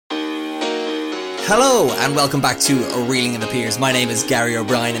Hello and welcome back to Reeling in the Piers. My name is Gary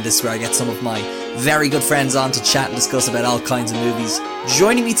O'Brien and this is where I get some of my very good friends on to chat and discuss about all kinds of movies.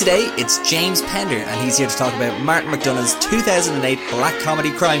 Joining me today, it's James Pender and he's here to talk about Martin McDonagh's 2008 black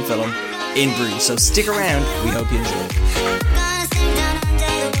comedy crime film, In Bruges. So stick around, we hope you enjoy.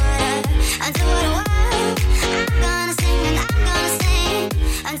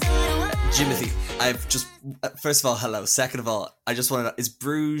 Jimothy, I've just, first of all, hello. Second of all, I just want to know, is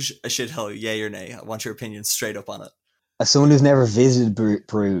Bruges a shithole, yay or nay? I want your opinion straight up on it. As someone who's never visited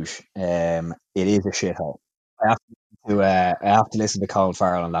Bruges, it is a shithole. I have to listen to Colin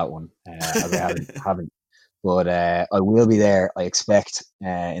Farrell on that one, as I haven't. But I will be there, I expect,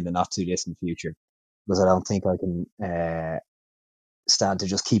 in the not too distant future, because I don't think I can stand to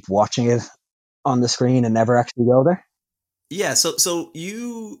just keep watching it on the screen and never actually go there. Yeah, so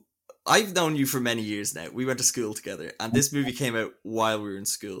I've known you for many years now. We went to school together, and this movie came out while we were in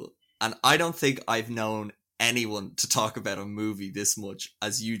school. And I don't think I've known anyone to talk about a movie this much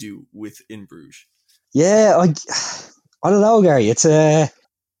as you do with In Bruges. Yeah, I don't know, Gary. It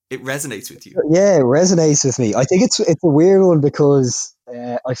resonates with you. Yeah, it resonates with me. I think it's a weird one because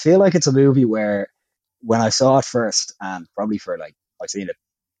I feel like it's a movie where when I saw it first, and probably for I've seen it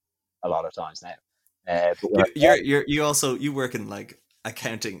a lot of times now. But you work in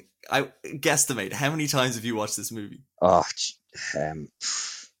accounting. I guesstimate, how many times have you watched this movie?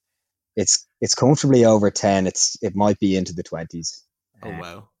 It's comfortably over 10. It might be into the 20s. Oh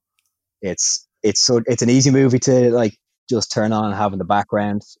wow. It's an easy movie to just turn on and have in the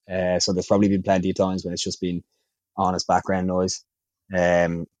background. So there's probably been plenty of times when it's just been on as background noise.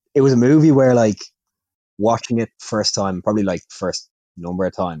 It was a movie where watching it first time, probably first number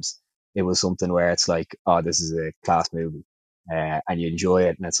of times, it was something where it's oh, this is a class movie. And you enjoy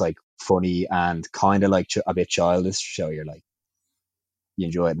it, and it's funny and kind of a bit childish, so you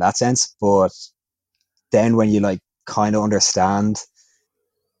enjoy it in that sense. But then when you kind of understand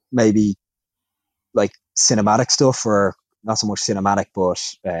maybe cinematic stuff, or not so much cinematic, but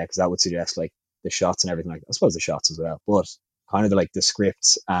because that would suggest the shots and everything, I suppose the shots as well, but kind of the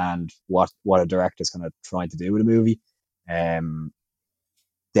scripts and what a director's kind of trying to do with a movie, then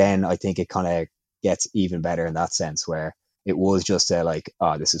I think it kind of gets even better in that sense, where it was just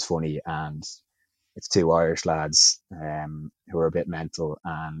oh, this is funny, and it's two Irish lads who are a bit mental,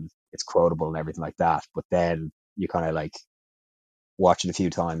 and it's quotable and everything like that. But then you kind of watch it a few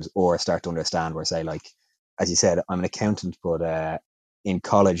times or start to understand where, say, as you said, I'm an accountant, but in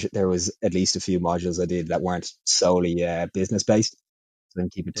college there was at least a few modules I did that weren't solely business based. So I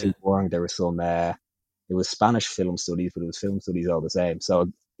didn't keep it too boring. There was some it was Spanish film studies, but it was film studies all the same.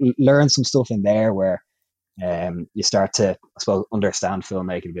 So learn some stuff in there where you start to, I suppose, understand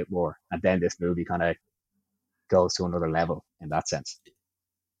filmmaking a bit more, and then this movie kind of goes to another level in that sense.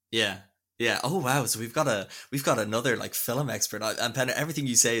 Yeah. Oh wow! So we've got another film expert. And Penner, everything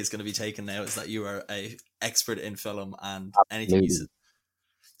you say is going to be taken now as that you are a expert in film and Absolutely. anything you say.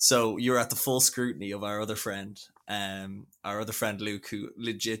 So you're at the full scrutiny of our other friend Luke, who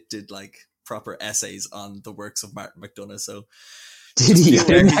legit did proper essays on the works of Martin McDonagh. So did he? I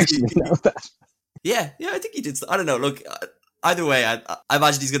didn't actually know that. Yeah, I think he did. I don't know. Look, either way, I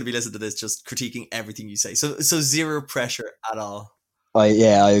imagine he's going to be listening to this, just critiquing everything you say. So zero pressure at all. I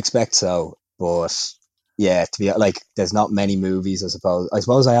expect so, but yeah, to be there's not many movies. I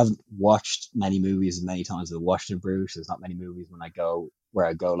suppose I haven't watched many movies as many times as I've watched In Bruges. There's not many movies where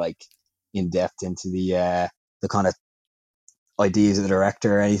I go in depth into the kind of ideas of the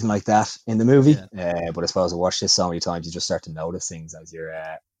director or anything like that in the movie. Yeah. But I suppose I watched this so many times, you just start to notice things as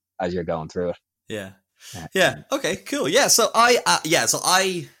you're going through it. Yeah. Okay, cool. Yeah. So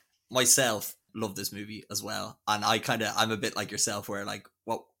I myself love this movie as well, and I'm a bit like yourself, where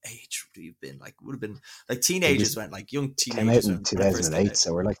what age would you have been? Would have been teenagers, young teenagers. Came out in 2008,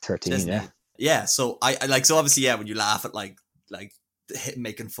 so we're 13. Yeah. So I so obviously, when you laugh at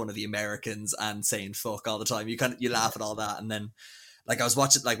making fun of the Americans and saying fuck all the time, you laugh at all that, and then I was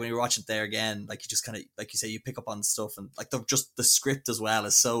watching when you were watching it there again, you just kind of you say, you pick up on stuff, and the script as well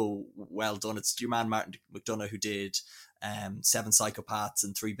is so well done. It's your man Martin McDonagh who did 7 Psychopaths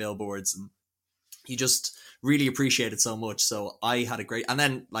and 3 Billboards, and you just really appreciate it so much. So I had a great, and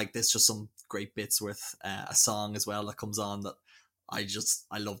then there's just some great bits with a song as well that comes on that I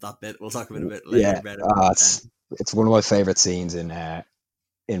love that bit. We'll talk a bit later about it. It's one of my favorite scenes in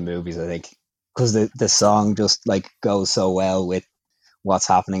movies, I think, because the song just goes so well with what's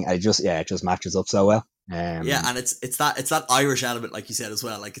happening. It just matches up so well. And it's that Irish element, like you said as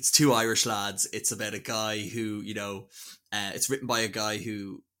well. It's 2 Irish lads. It's about a guy who, it's written by a guy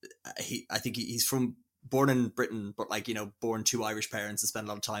who I think he's from born in Britain, but like, born to Irish parents and spent a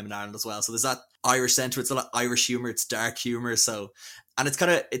lot of time in Ireland as well. So there's that Irish center. It's a lot of Irish humor. It's dark humor. So, and it's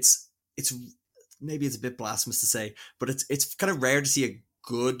kind of, it's maybe it's a bit blasphemous to say, but it's kind of rare to see a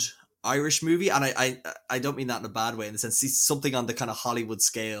good Irish movie. And I don't mean that in a bad way, in the sense, see something on the kind of Hollywood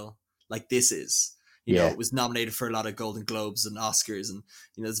scale like this is, Yeah, it was nominated for a lot of Golden Globes and Oscars, and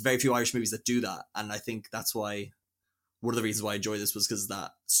there's very few Irish movies that do that. And I think that's why one of the reasons why I enjoy this was because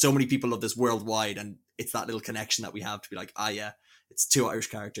that so many people love this worldwide, and it's that little connection that we have to be like, yeah, it's two Irish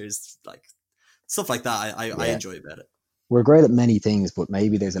characters, like stuff like that. I yeah. enjoy about it. We're great at many things, but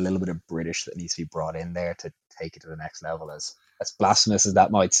maybe there's a little bit of British that needs to be brought in there to take it to the next level. As blasphemous as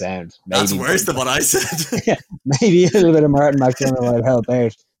that might sound, That's maybe worse than what I said. yeah, maybe a little bit of Martin McDonagh might help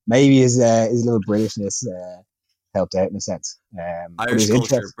out. Maybe his little Britishness helped out in a sense. But it Irish was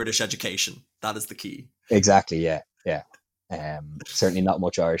culture, interesting. British education. That is the key. Exactly. Yeah. Yeah. Certainly not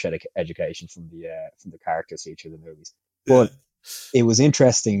much Irish education from the characters featured in the movies, Yeah. but it was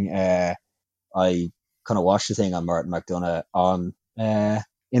interesting. I kind of watched the thing on Martin McDonagh on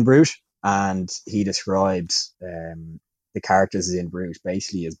In Bruges, and he described the characters in Bruges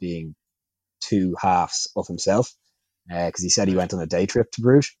basically as being two halves of himself, because he said he Right. went on a day trip to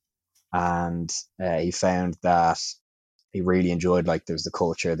Bruges, and he found that he really enjoyed, like, there was the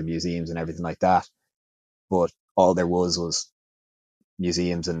culture, the museums, and everything like that, but all there was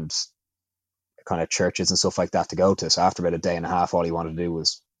museums and kind of churches and stuff like that to go to. So after about a day and a half, all he wanted to do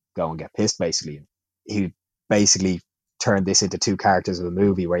was go and get pissed, basically. He basically turned this into two characters of a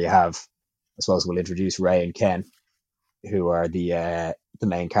movie where you have, I suppose we'll introduce Ray and Ken, who are the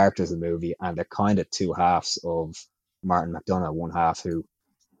main characters of the movie, and they're kind of two halves of Martin McDonagh. One half who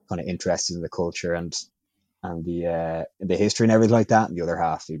kind of interested in the culture and the history and everything like that, and the other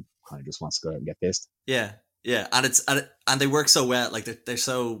half who kind of just wants to go out and get pissed. Yeah. Yeah. And they work so well. Like they're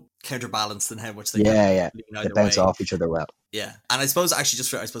so counterbalanced in how much they Yeah, can yeah, lean they either bounce way. off each other well. Yeah. And I suppose actually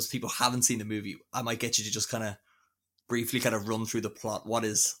just for, I suppose people haven't seen the movie, I might get you to just kind of briefly kind of run through the plot. What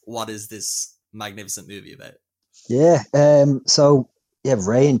is this magnificent movie about? Yeah. So yeah,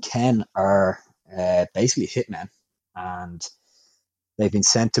 Ray and Ken are basically hitmen, and they've been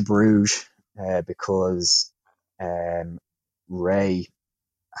sent to Bruges because um, Ray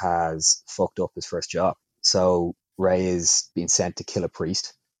has fucked up his first job. So Ray is being sent to kill a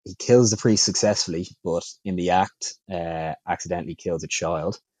priest. He kills the priest successfully, but in the act, accidentally kills a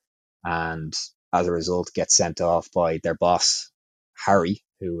child, and as a result, gets sent off by their boss, Harry,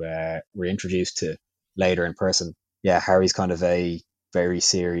 who we're introduced to later in person. Yeah, Harry's kind of a very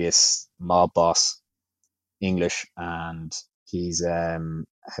serious mob boss, English, and he's how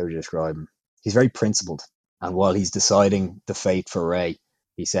do you describe him? He's very principled, and while he's deciding the fate for Ray,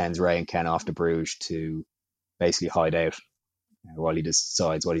 he sends Ray and Ken off to Bruges to basically hide out while he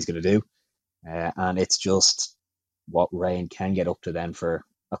decides what he's going to do. And it's just what Ray and Ken get up to then for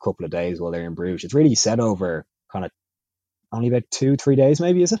a couple of days while they're in Bruges. It's really set over kind of only about 2-3 days,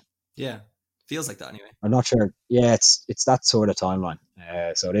 maybe, is it? Yeah. Feels like that anyway. I'm not sure. Yeah, it's that sort of timeline.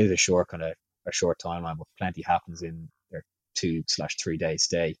 So it is a short timeline, but plenty happens in their 2/3 day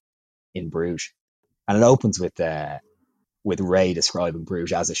stay in Bruges, and it opens with Ray describing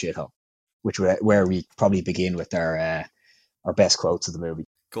Bruges as a shithole, where we probably begin with our best quotes of the movie.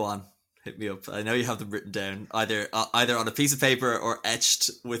 Go on, hit me up. I know you have them written down either on a piece of paper or etched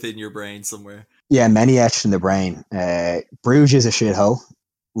within your brain somewhere. Yeah, many etched in the brain. Bruges is a shithole.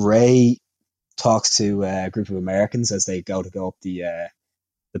 Ray talks to a group of Americans as they go up the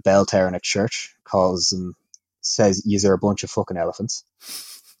bell tower in a church, says, "You're a bunch of fucking elephants."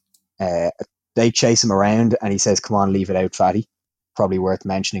 They chase him around, and he says, "Come on, leave it out, fatty." Probably worth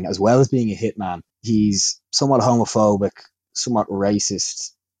mentioning, as well as being a hitman, he's somewhat homophobic, somewhat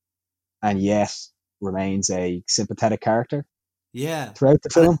racist, and yet remains a sympathetic character Yeah. throughout the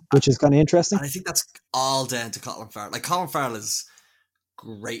film, which is kind of interesting. And I think that's all down to Colin Farrell. Like Colin Farrell is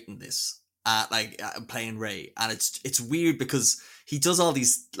great in this. Playing Ray, and it's weird because he does all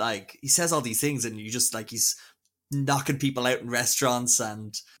these, like, he says all these things, and you just like, he's knocking people out in restaurants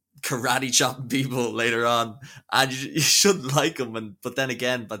and karate chopping people later on, and you shouldn't like him, but then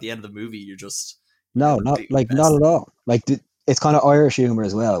again, by the end of the movie, you're just No, not at all. Like, it's kind of Irish humor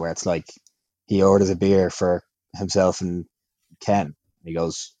as well, where it's like he orders a beer for himself and Ken, and he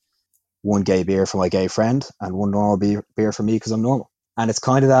goes, "One gay beer for my gay friend, and one normal beer for me because I'm normal." And it's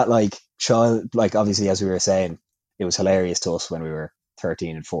kind of that, like, child, like, obviously, as we were saying, it was hilarious to us when we were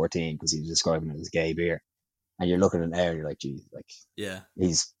 13 and 14 because he was describing it as gay beer, and you're looking at it now and you're like, geez, like, yeah.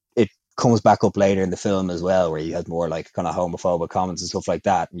 It comes back up later in the film as well, where he has more like kind of homophobic comments and stuff like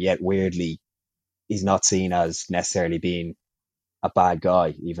that, and yet weirdly he's not seen as necessarily being a bad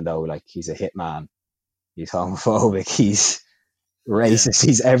guy, even though, like, he's a hitman he's homophobic, he's Yeah. racist,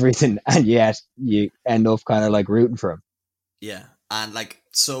 he's everything, and yet you end up kind of like rooting for him. Yeah, and like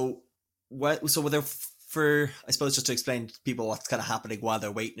so were there for, I suppose, just to explain to people what's kind of happening while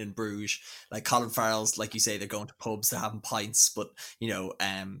they're waiting in Bruges, like Colin Farrell's, like you say, they're going to pubs, they're having pints, but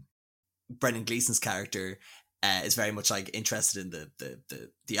Brendan Gleeson's character is very much like interested in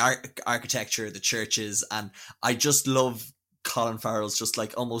the architecture, the churches, and I just love Colin Farrell's just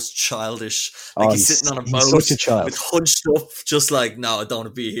like almost childish, like he's sitting on a boat such a child with hunched up, just like, no, I don't want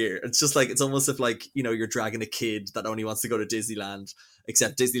to be here. It's just like, it's almost if like, you're dragging a kid that only wants to go to Disneyland,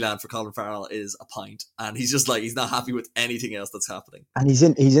 except Disneyland for Colin Farrell is a pint, and he's just like, he's not happy with anything else that's happening. And he's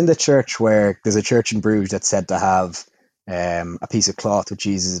in the church where there's a church in Bruges that's said to have a piece of cloth with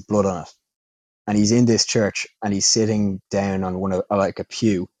Jesus' blood on it. And he's in this church and he's sitting down on one of like a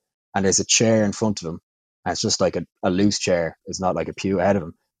pew, and there's a chair in front of him, and it's just like a loose chair. It's not like a pew ahead of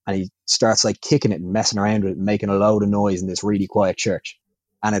him. And he starts like kicking it and messing around with it and making a load of noise in this really quiet church.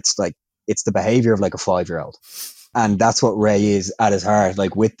 And it's like, it's the behavior of like a 5-year-old. And that's what Ray is at his heart.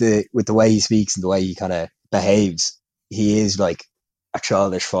 Like with the way he speaks and the way he kind of behaves, he is like a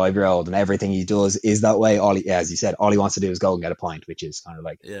childish 5-year-old, and everything he does is that way. As you said, all he wants to do is go and get a pint, which is kind of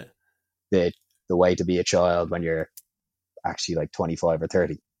like the way to be a child when you're actually like 25 or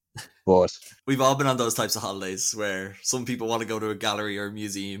 30. But we've all been on those types of holidays where some people want to go to a gallery or a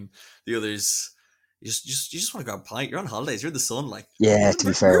museum, the others you just want to go and pint. You're on holidays, you're in the sun, like. Yeah, to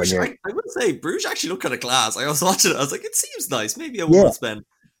be fair, Bruges, I would say Bruges actually looked kind of class. I was watching it, I was like, it seems nice. Maybe I won't spend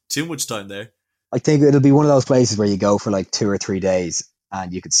too much time there. I think it'll be one of those places where you go for like 2 or 3 days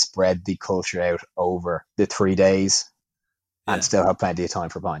and you could spread the culture out over the 3 days and still have plenty of time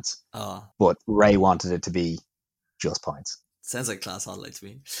for pints. But Ray wanted it to be just pints. Sounds like a class holiday to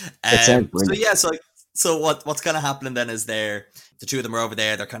me. It sounds brilliant. So what's kind of happening then is the two of them are over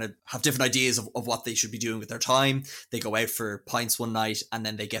there. They're kind of have different ideas of what they should be doing with their time. They go out for pints one night, and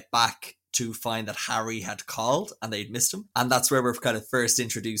then they get back to find that Harry had called and they'd missed him. And that's where we're kind of first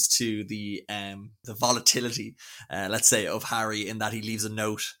introduced to the volatility, let's say, of Harry, in that he leaves a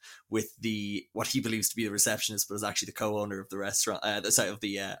note with what he believes to be the receptionist, but is actually the co-owner of the restaurant, of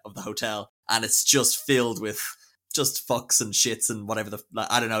the hotel, and it's just filled with just fucks and shits and whatever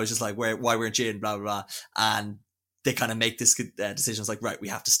I don't know. It's just like why weren't you in, blah blah blah, and they kind of make this decision. It's like, right, we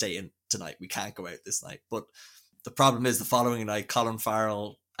have to stay in tonight. We can't go out this night. But the problem is, the following night, Colin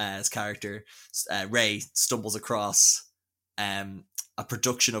Farrell, his character Ray, stumbles across a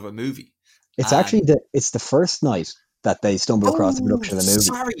production of a movie. It's actually the first night that they stumble across the production of the movie.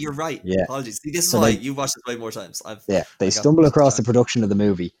 Sorry, you're right. Yeah. Apologies. See, this is why you've watched it way more times. They stumble across the production of the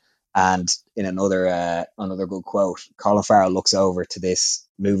movie, and in another good quote, Colin Farrell looks over to this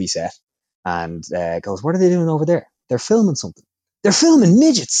movie set and goes, "What are they doing over there? They're filming something. They're filming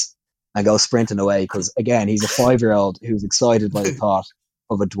midgets." And goes sprinting away because, again, he's a 5-year-old who's excited by the thought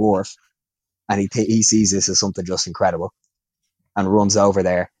of a dwarf, and he sees this as something just incredible, and runs over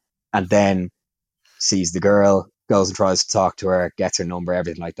there, and then sees the girl, goes and tries to talk to her, gets her number,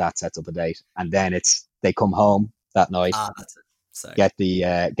 everything like that, sets up a date, and then they come home that night. That's it. Sorry. Get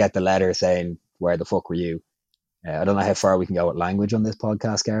the letter saying, "Where the fuck were you?" I don't know how far we can go with language on this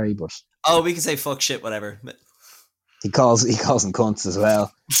podcast, Gary, but we can say fuck, shit, whatever. He calls them cunts as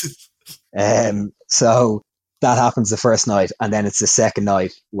well. So that happens the first night, and then it's the second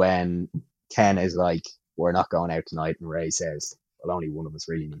night when Ken is like, "We're not going out tonight," and Ray says, "Well, only one of us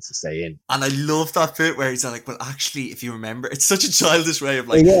really needs to stay in." And I love that bit where he's like, "Well, actually, if you remember," it's such a childish way of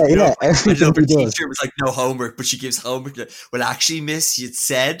like, everything the teacher was like, "No homework," but she gives homework. Well, actually, miss, you'd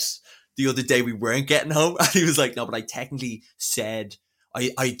said the other day we weren't getting home, and he was like, "No, but I technically said,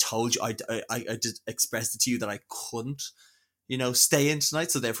 I told you, I did express it to you that I couldn't, stay in tonight,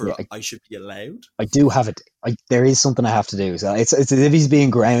 so therefore I should be allowed." I do have it. There is something I have to do. So it's as if he's being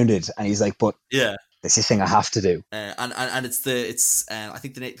grounded, and he's like, "But yeah, this is thing I have to do." And it's I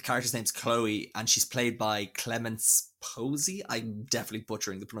think the character's name's Chloe, and she's played by Clemence Posey. I'm definitely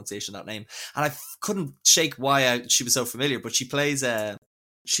butchering the pronunciation of that name, and I couldn't shake why she was so familiar. But she plays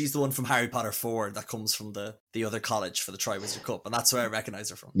she's the one from Harry Potter 4 that comes from the other college for the Triwizard Cup, and that's where I recognise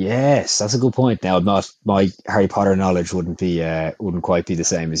her from. Yes, that's a good point. Now, my Harry Potter knowledge wouldn't quite be the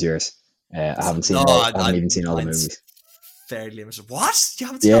same as yours. I haven't seen. I haven't even seen all the movies. Fairly limited. What? You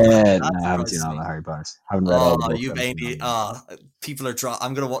haven't seen all the I haven't seen all the Harry Potters. Haven't read all the books. You mainly. People are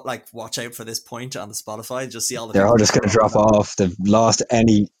I'm gonna watch out for this point on the Spotify and just see all the. They're all just gonna drop off. They've lost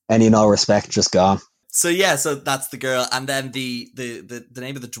any and all respect. Just gone. So that's the girl, and then the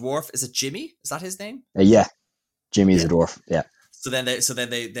name of the dwarf, is it Jimmy? Is that his name? Yeah, Jimmy is a dwarf. Yeah.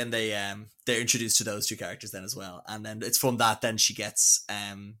 they're introduced to those two characters then as well, and then it's from that then she gives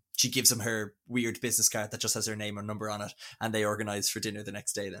him her weird business card that just has her name or number on it, and they organize for dinner the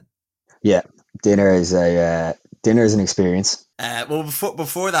next day then. Yeah, dinner is an experience. Well,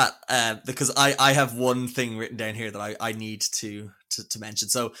 before that, because I have one thing written down here that I need to mention.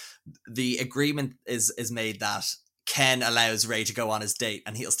 So the agreement is made that Ken allows Ray to go on his date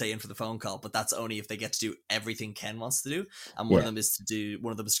and he'll stay in for the phone call, but that's only if they get to do everything Ken wants to do. And one of them is to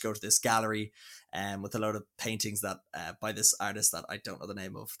go to this gallery with a load of paintings that by this artist that I don't know the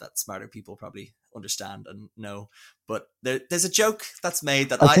name of, that smarter people probably understand and know. But there's a joke that's made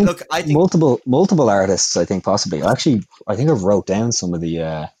that I think multiple artists, I think possibly. Actually, I think I've wrote down some of the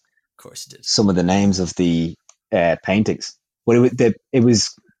of course you did. Some of the names of the paintings. But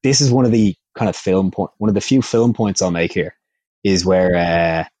this is one of the kind of one of the few film points I'll make here is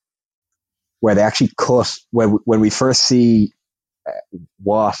where they actually cut when we first see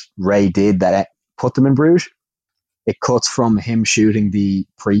what Ray did that put them in Bruges. It cuts from him shooting the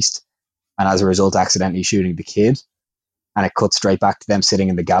priest and as a result accidentally shooting the kid, and it cuts straight back to them sitting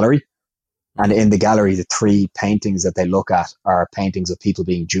in the gallery. And in the gallery, the three paintings that they look at are paintings of people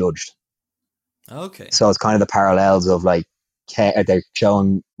being judged. Okay. So it's kind of the parallels of like they're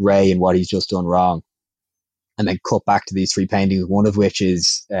showing Ray and what he's just done wrong, and then cut back to these three paintings, one of which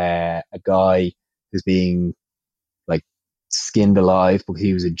is a guy who's being like skinned alive because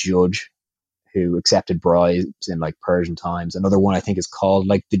he was a judge who accepted bribes in like Persian times. Another one I think is called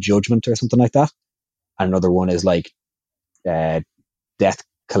like The Judgment or something like that, and another one is like death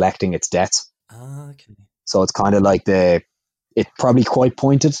collecting its debts. Okay. So it's kind of like it's probably quite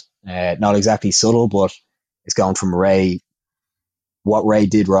pointed, not exactly subtle, but it's going from what Ray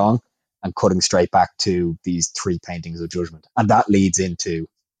did wrong and cutting straight back to these three paintings of judgment. And that leads into,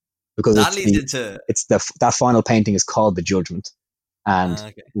 because that final painting is called The Judgment,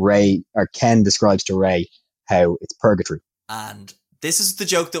 and Ray, or Ken, describes to Ray how it's purgatory. And this is the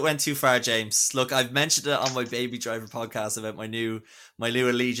joke that went too far, James. Look, I've mentioned it on my Baby Driver podcast about my new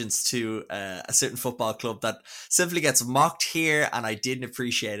allegiance to a certain football club that simply gets mocked here, and I didn't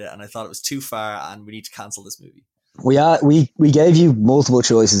appreciate it, and I thought it was too far, and we need to cancel this movie. We gave you multiple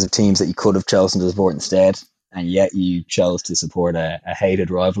choices of teams that you could have chosen to support instead, and yet you chose to support a hated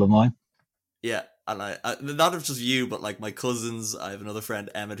rival of mine. Yeah, and I not just you, but like my cousins. I have another friend,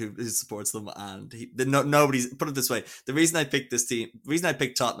 Emmett, who supports them, and nobody's, put it this way, the reason I picked this team, the reason I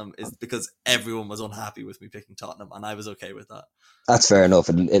picked Tottenham is because everyone was unhappy with me picking Tottenham, and I was okay with that. That's fair enough,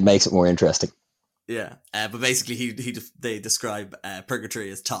 and it makes it more interesting. Yeah, but basically they describe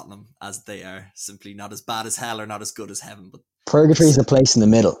purgatory as Tottenham, as they are simply not as bad as hell or not as good as heaven. But purgatory is a place in the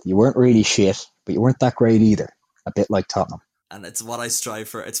middle. You weren't really shit, but you weren't that great either. A bit like Tottenham. And it's what I strive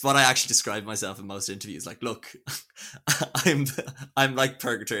for. It's what I actually describe myself in most interviews. Like, look, I'm like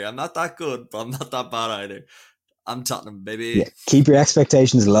purgatory. I'm not that good, but I'm not that bad either. I'm Tottenham, baby. Yeah, keep your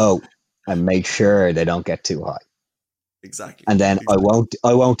expectations low and make sure they don't get too high. Exactly. And then I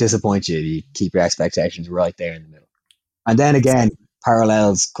won't disappoint you. You keep your expectations right there in the middle. And then again,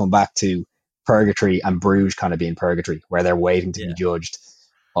 parallels come back to purgatory and Bruges kind of being purgatory, where they're waiting to be judged,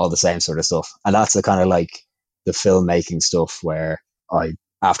 all the same sort of stuff. And that's the kind of like the filmmaking stuff where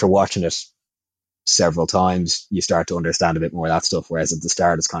after watching it several times, you start to understand a bit more of that stuff. Whereas at the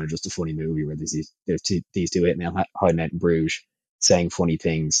start, it's kind of just a funny movie where there's these two hitmen hiding out in Bruges saying funny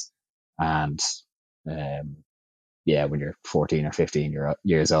things. And when you're 14 or 15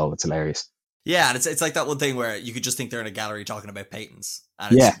 years old, it's hilarious. Yeah, and it's like that one thing where you could just think they're in a gallery talking about paintings,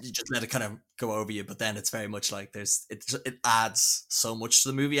 and you just let it kind of go over you. But then it's very much like it adds so much to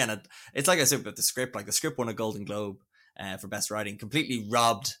the movie, and it's like I said about the script. Like the script won a Golden Globe for best writing, completely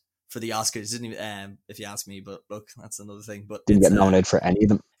robbed for the Oscars. Didn't even, if you ask me. But look, that's another thing. But didn't get nominated for any of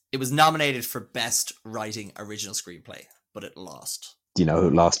them. It was nominated for best writing original screenplay, but it lost. Do you know who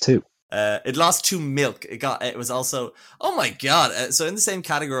it lost to? It lost to Milk. It was also, oh my god. So in the same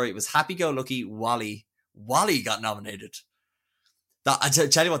category, it was Happy Go Lucky, WALL-E. WALL-E got nominated. I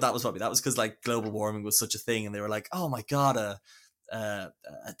tell you what, that was probably, that was because like global warming was such a thing, and they were like, oh my god, an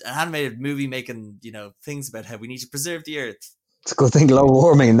animated movie making, things about how we need to preserve the earth. It's a good thing global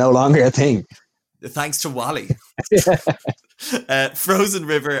warming is no longer a thing. Thanks to WALL-E. Frozen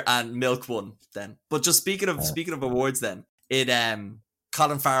River and Milk won then. But just speaking of awards then,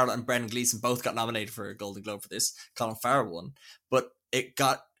 Colin Farrell and Brendan Gleeson both got nominated for a Golden Globe for this. Colin Farrell won, but it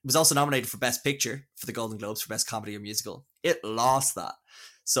was also nominated for Best Picture for the Golden Globes for Best Comedy or Musical. It lost that.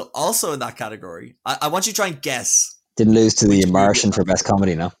 So also in that category, I want you to try and guess. Didn't lose to The Martian for Best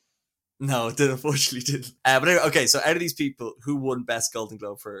Comedy, no? No, it unfortunately didn't. But anyway, okay, so out of these people, who won Best Golden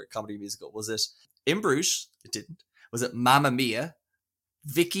Globe for Comedy or Musical? Was it In Bruges? It didn't. Was it Mamma Mia,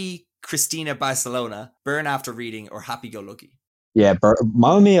 Vicky Cristina Barcelona, Burn After Reading, or Happy Go Lucky? Yeah,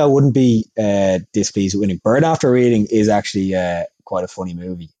 Mamma Mia, I wouldn't be displeased with winning. Burn After Reading is actually quite a funny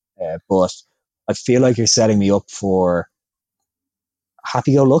movie, but I feel like you're setting me up for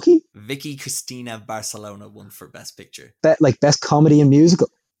Happy Go Lucky. Vicky Cristina Barcelona won for Best Picture. Best comedy and musical.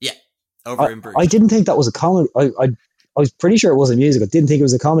 Yeah, over in Bruges. I didn't think that was a comedy. I was pretty sure it was a musical. Didn't think it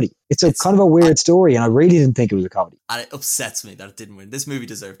was a comedy. It's kind of a weird story, and I really didn't think it was a comedy. And it upsets me that it didn't win. This movie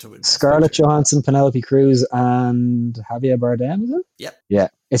deserved to win. Scarlett Johansson, Penelope Cruz, and Javier Bardem, is it? Yep. Yeah.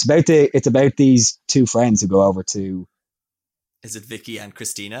 It's about these two friends who go over to. Is it Vicky and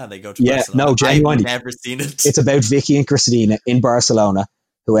Christina? And they go to Barcelona. No, genuinely. I've never seen it. It's about Vicky and Christina in Barcelona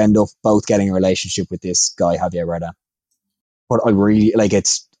who end up both getting a relationship with this guy, Javier Bardem. But I really I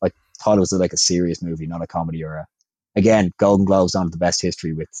thought it was like a serious movie, not a comedy or a. Again, Golden Globes on the best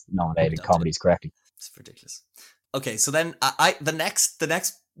history with nominating comedies correctly. It's ridiculous. Okay, so then the next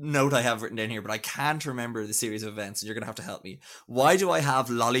note I have written down here, but I can't remember the series of events, and you're gonna have to help me. Why do I have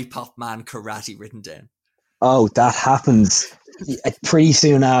Lollipop Man Karate written down? Oh, that happens pretty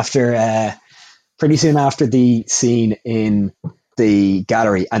soon after the scene in the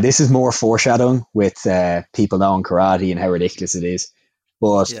gallery, and this is more foreshadowing with people knowing karate and how ridiculous it is.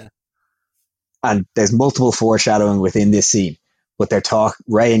 But and there's multiple foreshadowing within this scene, but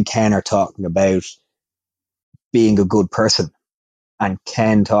Ray and Ken are talking about being a good person, and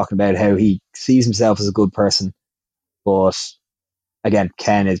Ken talking about how he sees himself as a good person, but again,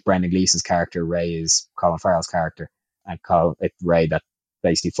 Ken is Brendan Gleeson's character, Ray is Colin Farrell's character, and Ray that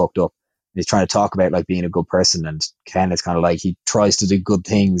basically fucked up. He's trying to talk about like being a good person, and Ken is kind of like he tries to do good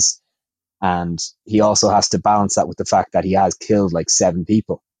things, and he also has to balance that with the fact that he has killed like 7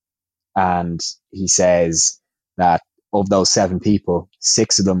 people. And he says that of those 7 people,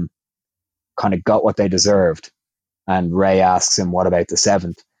 6 of them kind of got what they deserved. And Ray asks him, what about the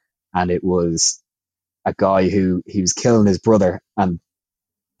 7th? And it was a guy who he was killing his brother, and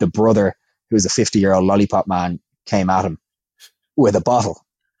the brother, who was a 50-year-old lollipop man, came at him with a bottle.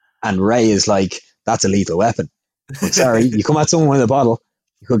 And Ray is like, that's a lethal weapon. I'm sorry, you come at someone with a bottle,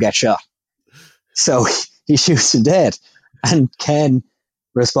 you could get shot. So he shoots him dead. And Ken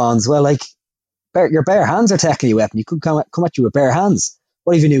responds, well, like, your bare hands are technically a weapon. You could come at you with bare hands.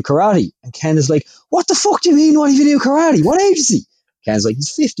 What if you knew karate? And Ken is like, what the fuck do you mean, what if you knew karate? What agency? Ken's like,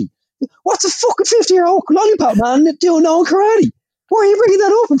 he's 50. What's a fucking 50-year-old lollipop man doing no karate? Why are you bringing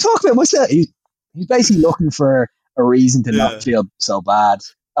that up and talk about myself? He's basically looking for a reason to not feel so bad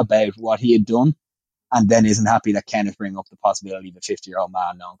about what he had done, and then isn't happy that Ken is bringing up the possibility of a 50-year-old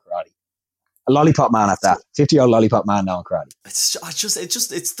man knowing karate. A lollipop man at that. 50-year-old lollipop man knowing karate. It's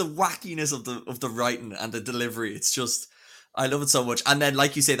the wackiness of the writing and the delivery. It's just, I love it so much. And then,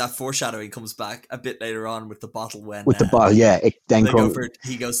 like you say, that foreshadowing comes back a bit later on with the bottle when the bottle, yeah.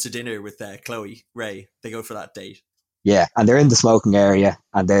 He goes to dinner with Chloe Ray. They go for that date. Yeah, and they're in the smoking area,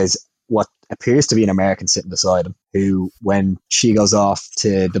 and there's what appears to be an American sitting beside him, who, when she goes off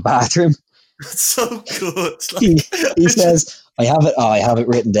to the bathroom, it's so good. He says, I have it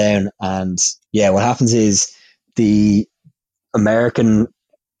written down. And yeah, what happens is the American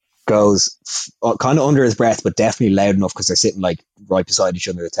goes kind of under his breath, but definitely loud enough because they're sitting like right beside each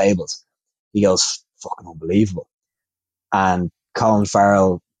other at the tables. He goes, fucking unbelievable. And Colin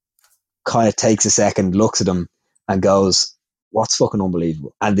Farrell kind of takes a second, looks at him and goes, what's fucking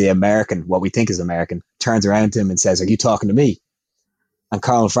unbelievable? And the American, what we think is American, turns around to him and says, are you talking to me? And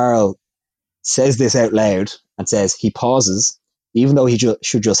Colin Farrell says this out loud and says, he pauses, even though he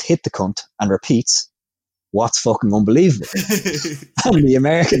should just hit the cunt, and repeats, what's fucking unbelievable? And the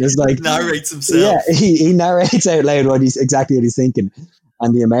American is like, narrates himself. Yeah, he narrates out loud what he's thinking.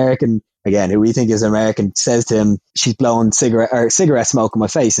 And the American, again, who we think is American, says to him, she's blowing cigarette smoke in my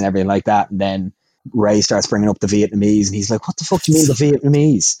face and everything like that. And then Ray starts bringing up the Vietnamese, and he's like, what the fuck do you mean the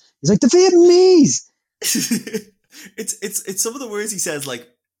Vietnamese? He's like, the Vietnamese. It's some of the words he says, like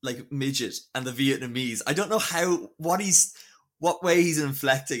midget and the Vietnamese. I don't know what way he's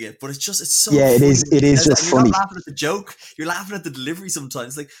inflecting it, but it's so yeah, funny. It is just funny. You're not laughing at the joke, you're laughing at the delivery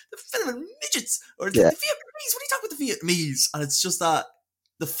sometimes. Like, the film midgets, or the Vietnamese, what are you talking about, the Vietnamese? And it's just that,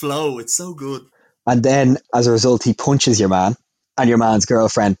 the flow, it's so good. And then, as a result, he punches your man, and your man's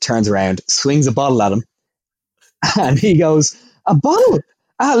girlfriend turns around, swings a bottle at him, and he goes, a bottle?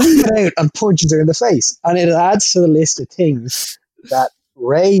 Leave it out, and punches her in the face. And it adds to the list of things that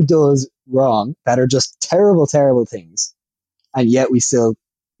Ray does wrong, that are just terrible, terrible things. And yet we still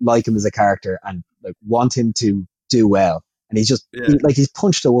like him as a character and like want him to do well. And he's just he's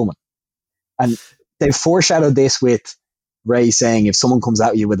punched a woman. And they foreshadowed this with Ray saying, if someone comes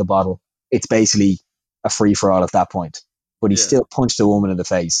at you with a bottle, it's basically a free for all at that point. But he Yeah. still punched a woman in the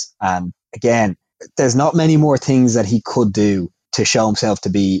face. And again, there's not many more things that he could do to show himself to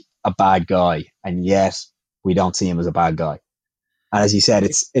be a bad guy, and yet we don't see him as a bad guy. And as you said,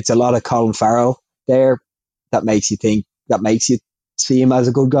 it's a lot of Colin Farrell there that makes you see him as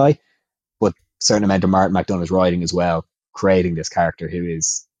a good guy, but a certain amount of Martin McDonagh's writing as well, creating this character who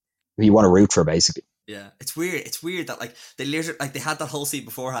you want to root for, basically. Yeah, it's weird. It's weird that like they literally like they had that whole scene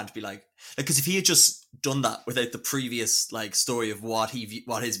beforehand to be like because if he had just done that without the previous like story of what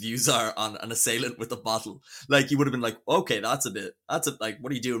his views are on an assailant with a bottle, like you would have been like, okay, that's like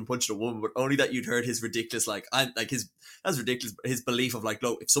what are you doing punching a woman? But only that you'd heard his ridiculous that's ridiculous. His belief of like,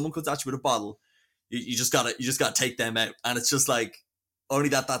 look, if someone comes at you with a bottle, you just gotta take them out, and it's just like only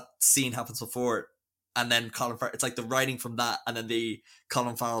that scene happens before. And then Colin Farrell, it's like the writing from that, and then the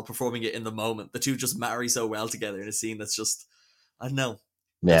Colin Farrell performing it in the moment. The two just marry so well together in a scene that's just, I don't know.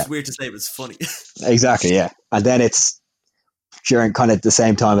 Yeah. It's weird to say, but it's funny. Exactly, yeah. And then it's during kind of the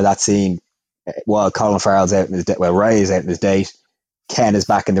same time of that scene, while Colin Farrell's out in his Ray is out in his date, Ken is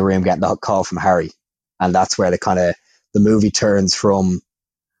back in the room getting the call from Harry. And that's where the movie turns from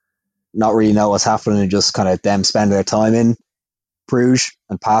not really know what's happening and just kind of them spending their time in Bruges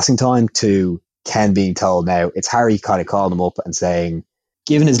and passing time to Ken being told now. It's Harry kind of calling him up and saying,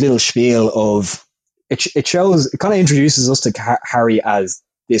 giving his little spiel of it kind of introduces us to Harry as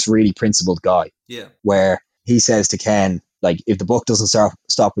this really principled guy. Yeah. Where he says to Ken, like, if the book doesn't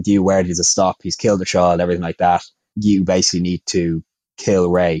stop with you, where does it stop? He's killed a child, everything like that. You basically need to kill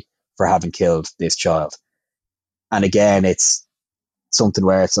Ray for having killed this child. And again, it's something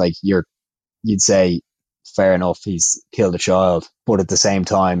where it's like you'd say, fair enough, he's killed a child, but at the same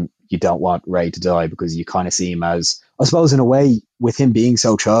time, you don't want Ray to die because you kind of see him as, I suppose in a way, with him being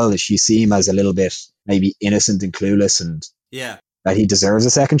so childish, you see him as a little bit maybe innocent and clueless, and that he deserves a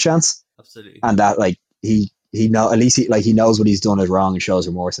second chance. Absolutely. And that like he know, at least he knows what he's done is wrong and shows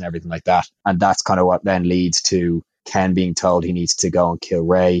remorse and everything like that. And that's kind of what then leads to Ken being told he needs to go and kill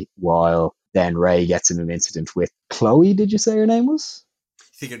Ray, while then Ray gets in an incident with Chloe. Did you say her name was? I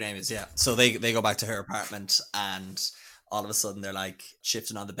think her name is, yeah. So they go back to her apartment, and all of a sudden they're like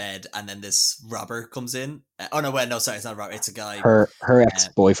shifting on the bed, and then this robber comes in. Sorry, it's not a robber, it's a guy. Her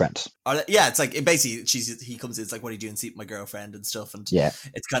ex-boyfriend. Yeah, it's like basically he comes in, it's like, what are you doing, sleep with my girlfriend and stuff, and yeah,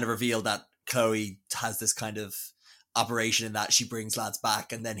 it's kind of revealed that Chloe has this kind of operation in that she brings lads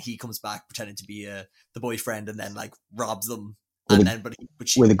back, and then he comes back pretending to be the boyfriend, and then like robs them,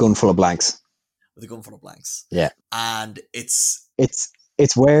 with a gun full of blanks. With a gun full of blanks. Yeah, and it's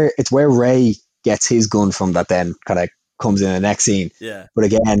where Ray gets his gun from, that then kind of comes in the next scene. Yeah. But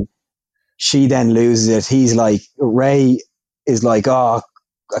again, she then loses it. He's like, Ray is like, oh,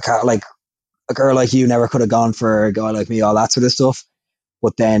 I can't, like, a girl like you never could have gone for a guy like me, all that sort of stuff.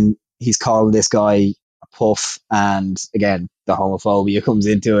 But then he's calling this guy a puff, and again, the homophobia comes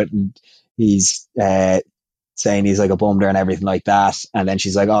into it, and he's saying he's like a bum there and everything like that. And then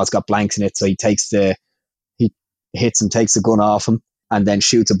she's like, oh, it's got blanks in it. So he hits him, takes the gun off him, and then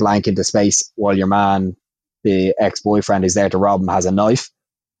shoots a blank into space while your man, the ex-boyfriend, is there to rob him, has a knife.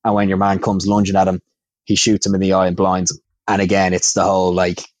 And when your man comes lunging at him, he shoots him in the eye and blinds him. And again, it's the whole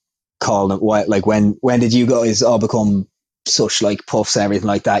like calling him, like, when did you guys all become such like puffs and everything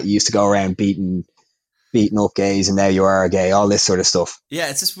like that? You used to go around beating up gays, and now you are a gay, all this sort of stuff. Yeah,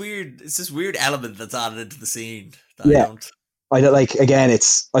 it's this weird element that's added into the scene. I don't like, again,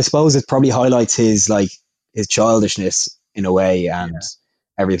 I suppose it probably highlights his childishness in a way, and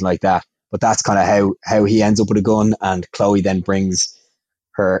everything like that. But that's kind of how he ends up with a gun, and Chloe then brings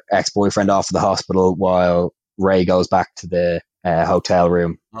her ex-boyfriend off to the hospital while Ray goes back to the hotel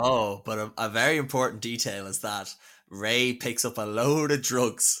room. Oh, but a very important detail is that Ray picks up a load of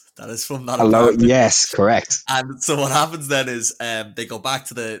drugs that is from that apartment. Yes, correct. And so what happens then is they go back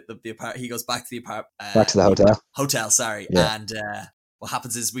to the apartment. He goes back to the apartment. Back to the hotel. Hotel, sorry. Yeah. And what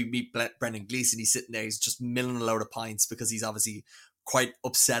happens is we meet Brendan Gleeson. He's sitting there. He's just milling a load of pints because he's obviously quite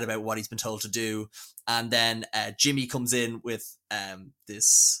upset about what he's been told to do. And then Jimmy comes in with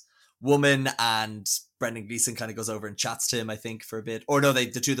this woman, and Brendan Gleeson kind of goes over and chats to him, I think, for a bit. Or no, the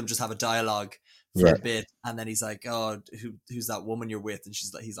two of them just have a dialogue for a bit, and then he's like, "Oh, who's that woman you're with?" And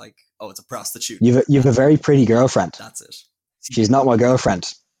he's like, "Oh, it's a prostitute." You've a very pretty girlfriend. That's it. She's not my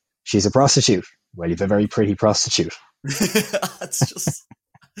girlfriend. She's a prostitute. Well, you've a very pretty prostitute. It's just,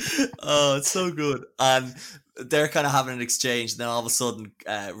 oh, it's so good. And they're kind of having an exchange, and then all of a sudden,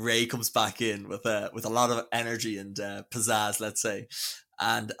 Ray comes back in with a lot of energy and pizzazz, let's say.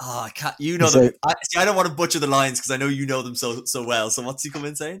 And I can't, them. I don't want to butcher the lines because I know you know them so well. So what's he come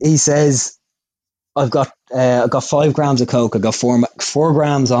in saying? He says, I've got 5 grams of coke. I've got 4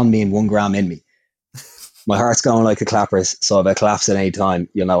 grams on me and 1 gram in me. My heart's going like a clapper's, so if it claps at any time,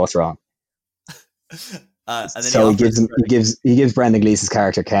 you'll know what's wrong. And then he So offers he gives Brendan Gleeson's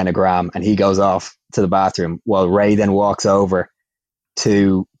character Ken a gram, and he goes off to the bathroom while Ray then walks over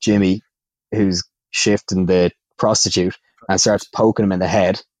to Jimmy, who's shifting the prostitute, and starts poking him in the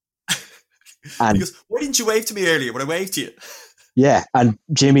head. he And goes, "Why didn't you wave to me earlier when I waved to you?" yeah, and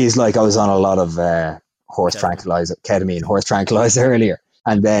Jimmy is like, I was on a lot of ketamine horse tranquilizer earlier,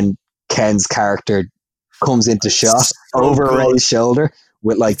 and then Ken's character comes into shot It's so over good. Ray's shoulder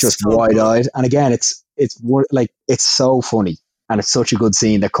with like It's just so wide good. eyed, and again, it's so funny, and it's such a good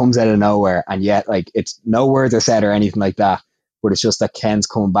scene that comes out of nowhere, and yet like it's no words are said or anything like that, but it's just that Ken's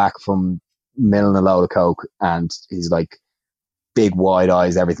coming back from milling a load of coke, and he's like big wide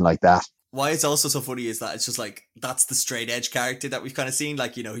eyes, everything like that. Why it's also so funny is that it's just like that's the straight edge character that we've kind of seen.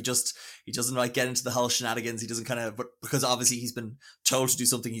 Like, he doesn't like get into the whole shenanigans. He doesn't but because obviously he's been told to do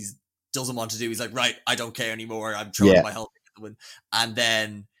something he doesn't want to do. He's like, right, I don't care anymore. I'm throwing Yeah, my whole thing at the wind. And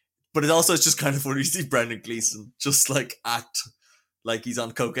then, but it also is just kind of funny to see Brendan Gleeson just like act like he's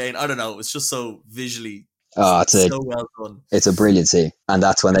on cocaine. I don't know. It's just so visually oh, so well done. it's a brilliant scene, and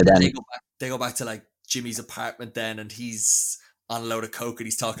that's when And they then then they go back to like Jimmy's apartment then, and he's on a load of coke and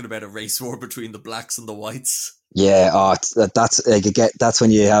he's talking about a race war between the blacks and the whites. yeah, that's like that's when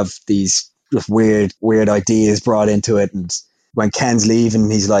you have these weird ideas brought into it, and when Ken's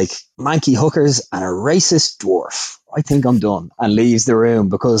leaving, he's like manky hookers and a racist dwarf. I think I'm done, and leaves the room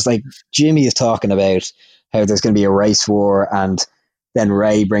because like Jimmy is talking about how there's going to be a race war, and then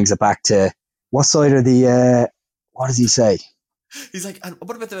Ray brings it back to what side are the what does he say? He's like, and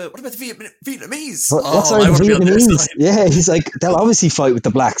what about the Vietnamese? What Oh, side I of want the to be on their Vietnamese? side. Yeah, he's like, they'll obviously fight with the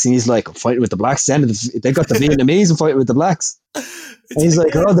blacks. And he's like, fighting with the blacks? Then they've got the Vietnamese and fighting with the blacks. It's And he's like,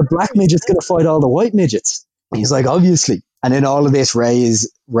 like, yeah, oh, the black midget's going to fight all the white midgets. And he's like, obviously. And in all of this, Ray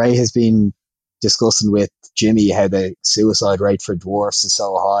has been discussing with Jimmy how the suicide rate for dwarfs is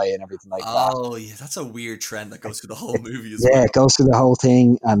so high and everything like that. oh yeah, that's a weird trend that goes through the whole movie as Yeah, well. it goes through the whole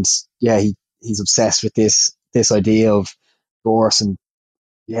thing. And yeah, he's obsessed with this idea of dwarfs. And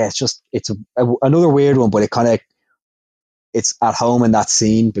yeah, another weird one, but it's at home in that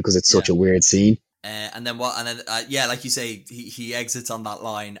scene because it's Yeah. such a weird scene. And then what? And then yeah, like you say, he exits on that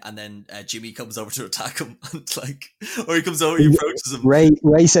line, and then Jimmy comes over to attack him, and like, or he comes over, he approaches him.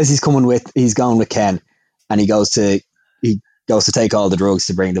 Ray says he's going with Ken, and he goes to take all the drugs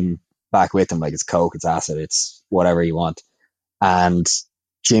to bring them back with him, like it's coke, it's acid, it's whatever you want. And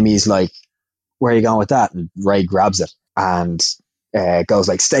Jimmy's like, "Where are you going with that?" And Ray grabs it and goes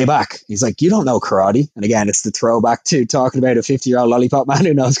like, "Stay back." He's like, "You don't know karate." And again, it's the throwback to talking about a 50-year-old lollipop man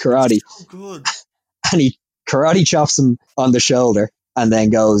who knows karate. It's so good. And he karate chops him on the shoulder and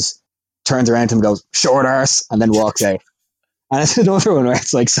then turns around to him, goes, "Short arse," and then walks out. And it's another one where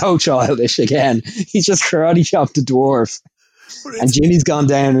it's like so childish again. He's just karate chopped a dwarf. But And Jimmy's gone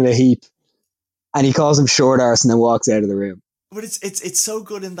down in a heap and he calls him short arse and then walks out of the room. it's so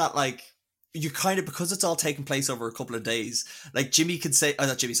good in that, like, you kind of, because it's all taking place over a couple of days, like Jimmy could say, or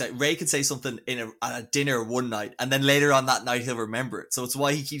not Jimmy, say Ray could say something at a dinner one night, and then later on that night he'll remember it. So it's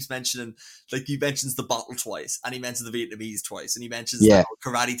why he keeps mentioning, like, he mentions the bottle twice, and he mentions the Vietnamese twice, and he mentions the whole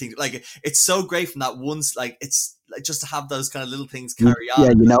karate thing. Like, it's so great from that once, like, it's like just to have those kind of little things carry on. Yeah,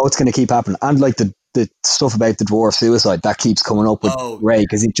 you know it's going to keep happening. And like the stuff about the dwarf suicide, that keeps coming up with Ray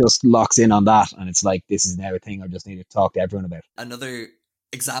because he just locks in on that, and it's like, this is now a thing I just need to talk to everyone about. Another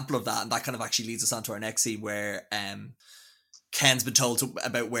example of that, and that kind of actually leads us on to our next scene where Ken's been told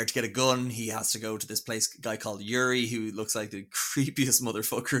about where to get a gun. He has to go to this place, guy called Yuri, who looks like the creepiest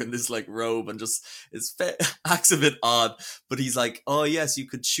motherfucker in this like robe and just acts a bit odd. But he's like, "Oh yes, you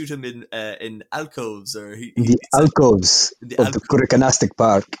could shoot him in alcoves or the alcoves of the Kurganastic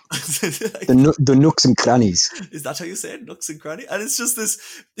Park, the nooks and crannies." Is that how you say it, nooks and crannies? And it's just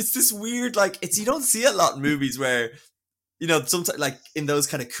this weird, like, it's, you don't see it a lot in movies where, you know, sometimes, like, in those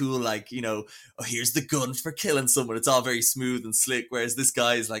kind of cool, like, you know, oh, here's the gun for killing someone. It's all very smooth and slick. Whereas this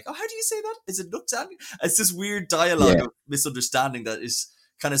guy is like, oh, how do you say that? Is it nooks and? It's this weird dialogue of misunderstanding that is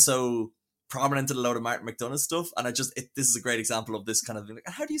kind of so prominent in a lot of Martin McDonagh stuff. And this is a great example of this kind of thing. Like,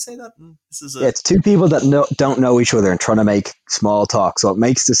 how do you say that? And this is it's two people that don't know each other and trying to make small talk. So it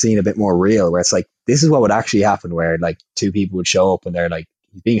makes the scene a bit more real, where it's like, this is what would actually happen, where like two people would show up and they're like,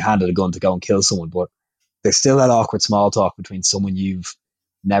 he's being handed a gun to go and kill someone, but there's still that awkward small talk between someone you've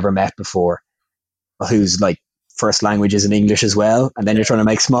never met before, whose like first language is in English as well, and then you're trying to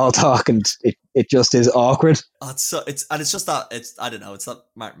make small talk, and it just is awkward. Oh, it's just that, it's, I don't know, it's that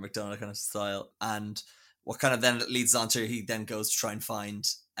Martin McDonagh kind of style. And what kind of then leads on to, he then goes to try and find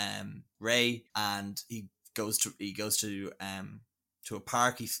Ray, and he goes to to a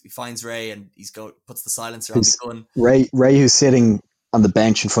park. He finds Ray and puts the silencer on the Who's gun. Ray, who's sitting on the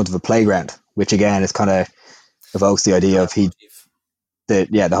bench in front of a playground, which again is kind of evokes the idea of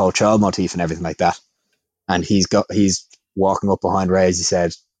the whole child motif and everything like that. And he's walking up behind Ray, as he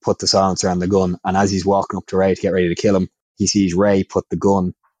said, put the silencer on the gun. And as he's walking up to Ray to get ready to kill him, he sees Ray put the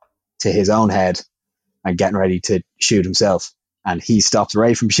gun to his own head and getting ready to shoot himself. And he stops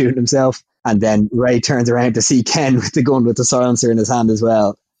Ray from shooting himself. And then Ray turns around to see Ken with the gun with the silencer in his hand as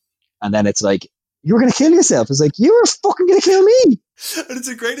well. And then it's like, you were going to kill yourself. It's like, you were fucking going to kill me. And it's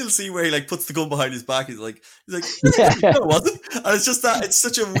a great little scene where he like puts the gun behind his back. He's like, Yeah. no, it wasn't. And it's just that, it's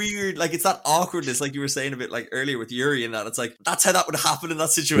such a weird, like, it's that awkwardness, like you were saying a bit like earlier with Yuri and that. It's like, that's how that would happen in that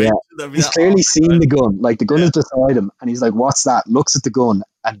situation. That'd be He's that clearly awkward, seen right? the gun. Like, the gun is beside him. And he's like, what's that? Looks at the gun.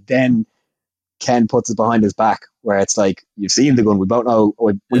 And then Ken puts it behind his back, where it's like, you've seen the gun. We both know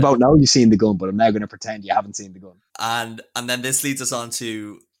you've seen the gun, but I'm now going to pretend you haven't seen the gun. And then this leads us on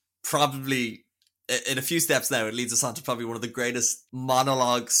to probably, in a few steps now, it leads us on to probably one of the greatest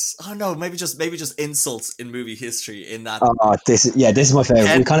monologues. Oh no, maybe just insults in movie history. In that, This is my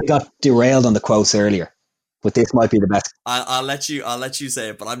favorite. We kind of got derailed on the quotes earlier, but this might be the best. I'll let you say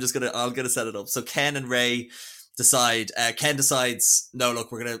it, but I'm gonna set it up. So Ken and Ray decide. Ken decides, no,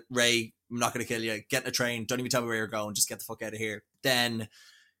 look, Ray, I'm not gonna kill you. Get in a train. Don't even tell me where you're going. Just get the fuck out of here. Then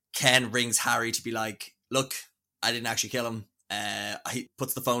Ken rings Harry to be like, look, I didn't actually kill him. He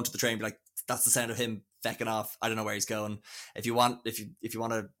puts the phone to the train, be like, that's the sound of him fecking off. I don't know where he's going. If you want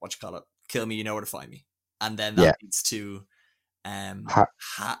to, kill me, you know where to find me. And then that leads to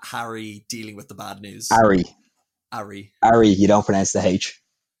Harry dealing with the bad news. Harry, you don't pronounce the H.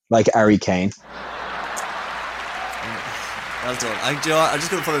 Like Harry Kane. Well done. I'm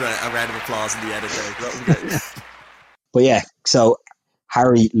just going to put a round of applause in the edit there. That was great. But yeah, so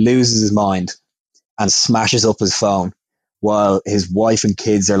Harry loses his mind and smashes up his phone while his wife and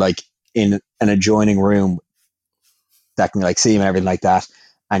kids are like in an adjoining room that can like see him and everything like that.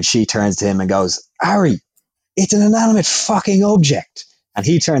 And she turns to him and goes, Harry, it's an inanimate fucking object. And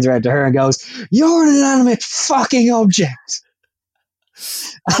he turns around to her and goes, you're an inanimate fucking object.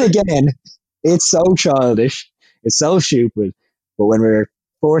 And again, it's so childish. It's so stupid. But when we were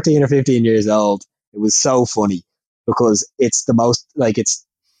 14 or 15 years old, it was so funny because it's the most, like, it's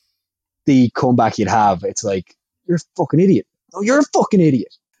the comeback you'd have. It's like, you're a fucking idiot. No, you're a fucking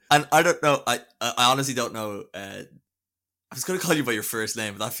idiot. And I don't know. I honestly don't know. I was going to call you by your first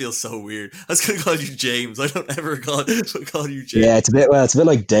name, but that feels so weird. I was going to call you James. I don't ever call you James. Yeah, it's a bit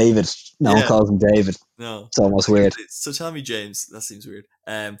like David. No one calls him David. No. It's almost weird. So tell me James. That seems weird.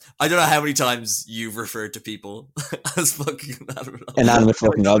 I don't know how many times you've referred to people as fucking inanimate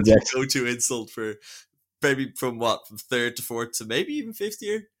fucking objects. Go-to insult for maybe from third to fourth to maybe even fifth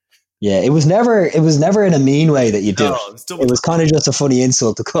year. Yeah, it was never in a mean way that you do it. It was kind of just a funny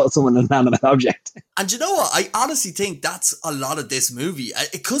insult to call someone an inanimate object. And you know what? I honestly think that's a lot of this movie.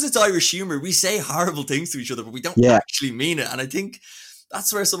 Because it's Irish humor, we say horrible things to each other, but we don't actually mean it. And I think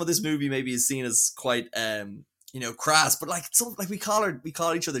that's where some of this movie maybe is seen as quite, crass. But we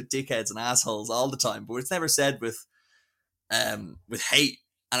call each other dickheads and assholes all the time, but it's never said with hate.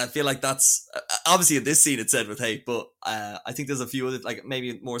 And I feel like that's obviously in this scene it's said with hate, but I think there's a few other, like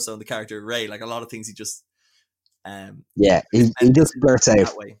maybe more so in the character of Ray, like a lot of things he just he just blurts out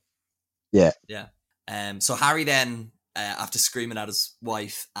that way. Yeah. So Harry then after screaming at his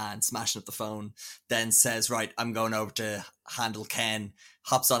wife and smashing up the phone, then says, right, I'm going over to handle Ken,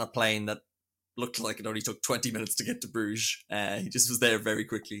 hops on a plane that looked like it only took 20 minutes to get to Bruges. He just was there very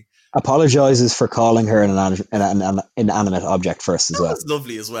quickly. Apologizes for calling her an inanimate object first as well. That's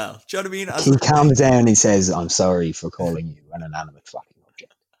lovely as well. Do you know what I He mean? calms down and he says, I'm sorry for calling you an inanimate fucking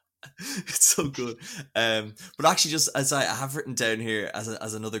object. It's so good. But actually, just as I have written down here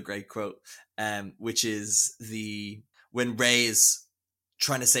as another great quote, which is when Ray is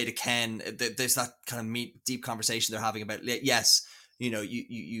trying to say to Ken, there's that kind of deep conversation they're having about, yes,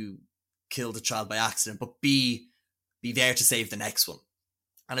 you killed a child by accident, but be there to save the next one.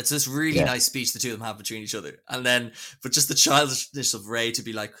 And it's this really nice speech the two of them have between each other. And then, but just the childishness of Ray to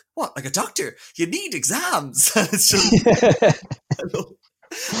be like, what, like a doctor? You need exams. And it's just,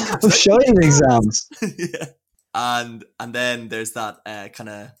 I'm showing exams. Yeah. And then there's that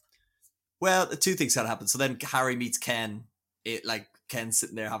two things kind of happen. So then Harry meets Ken. Ken's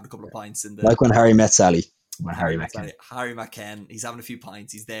sitting there having a couple of pints in the, like when Harry met Sally. When Harry met Ken, he's having a few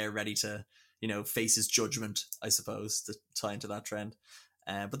pints. He's there ready to, face his judgment, I suppose, to tie into that trend.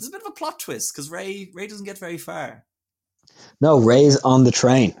 But there's a bit of a plot twist because Ray doesn't get very far. No, Ray's on the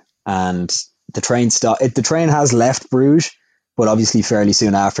train and the train the train has left Bruges, but obviously fairly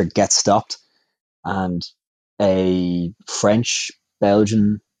soon after it gets stopped, and a French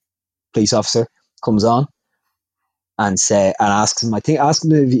Belgian police officer comes on and asks him, asks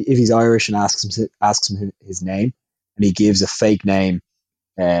him if he's Irish, and asks him his name, and he gives a fake name,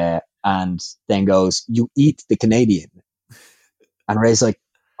 and then goes, "You eat the Canadian," and Ray's like,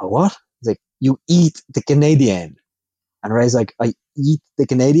 "Oh, what?" He's like, "You eat the Canadian," and Ray's like, "I eat the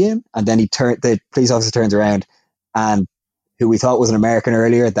Canadian," and then the police officer turns around, and who we thought was an American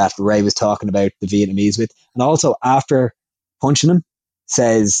earlier that Ray was talking about the Vietnamese with, and also after punching him,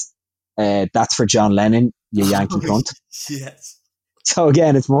 says, "That's for John Lennon, you Yankee cunt." Yes. So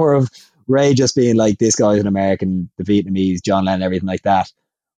again, it's more of Ray just being like, this guy's an American, the Vietnamese, John Lennon, everything like that,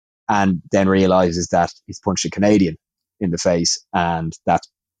 and then realizes that he's punched a Canadian in the face, and that's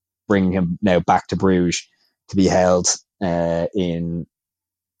bringing him now back to Bruges to be held in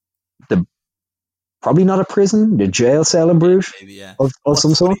the, probably not a prison, the jail cell in Bruges, maybe, yeah, of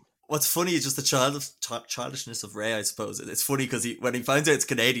some sort. What's funny is just the childishness of Ray, I suppose. It's funny because when he finds out it's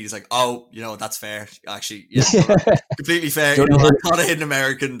Canadian, he's like, "Oh, that's fair. Actually, yeah, completely fair. I thought I hit an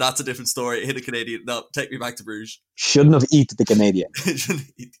American. That's a different story. I hit a Canadian. No, take me back to Bruges. Shouldn't have eaten the Canadian.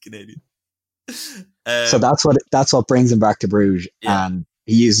 Shouldn't eat the Canadian." So that's what brings him back to Bruges, and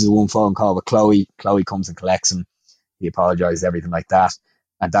he uses one phone call with Chloe. Chloe comes and collects him. He apologizes, everything like that,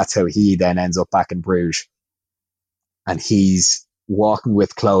 and that's how he then ends up back in Bruges. And he's walking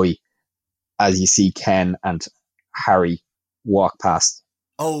with Chloe as you see Ken and Harry walk past.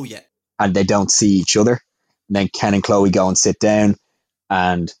 Oh yeah, and they don't see each other. And then Ken and Chloe go and sit down,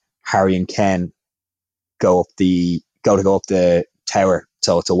 and Harry and Ken go up the tower,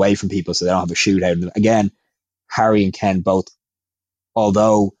 so it's away from people, so they don't have a shootout. And again, Harry and Ken both,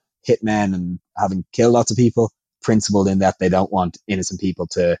 although hitmen and having killed lots of people, principled in that they don't want innocent people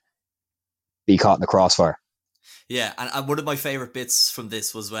to be caught in the crossfire. Yeah, and one of my favorite bits from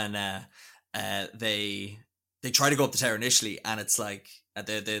this was when they try to go up the tower initially, and it's like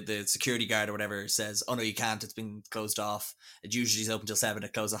the security guard or whatever says, "Oh no, you can't. It's been closed off. It usually is open till 7.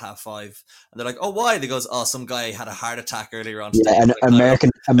 It closes at 5:30." And they're like, "Oh, why?" They goes, "Oh, some guy had a heart attack earlier on." Yeah, and like,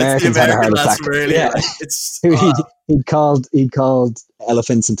 Americans had a heart attack. Earlier. Yeah, it's he'd called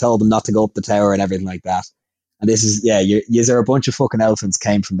elephants and told them not to go up the tower and everything like that. And this is are a bunch of fucking elephants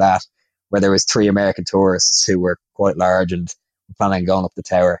came from that, where there was 3 American tourists who were quite large and planning on going up the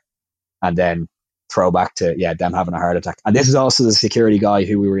tower, and then throw back to them having a heart attack. And this is also the security guy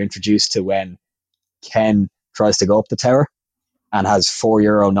who we were introduced to when Ken tries to go up the tower and has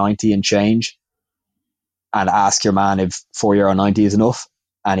 €4.90 in change, and ask your man if €4.90 is enough,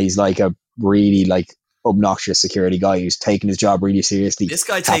 and he's like a really obnoxious security guy who's taking his job really seriously. This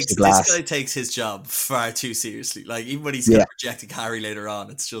guy takes his job far too seriously. Like, even when he's rejecting Harry later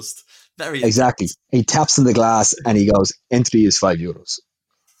on, it's just very exactly intense. He taps in the glass and he goes, "Entry is €5,"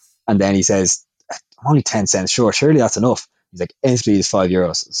 and then he says, "I'm only 10 cents short, surely that's enough." He's like, "Entry is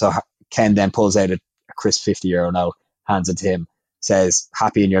 €5." So Ken then pulls out a crisp €50 note, hands it to him, says,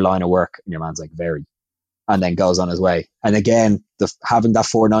 "Happy in your line of work?" And your man's like, "Very," and then goes on his way. And again, having that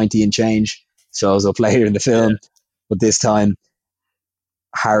 $4.90 in change shows up later in the film, but this time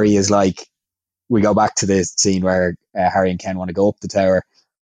Harry is like, we go back to the scene where Harry and Ken want to go up the tower,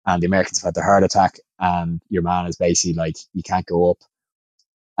 and the Americans have had their heart attack, and your man is basically like, "You can't go up,"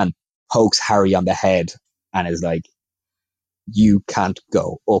 and pokes Harry on the head and is like, "You can't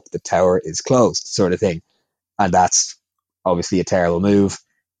go up, the tower is closed," sort of thing. And that's obviously a terrible move.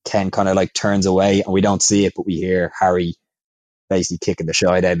 Ken kind of turns away, and we don't see it, but we hear Harry basically kicking the shit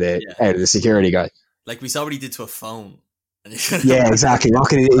out of the security guy. Like we saw what he did to a phone. Yeah, exactly. What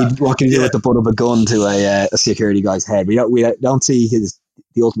can he do with the butt of a gun to a security guy's head? We don't see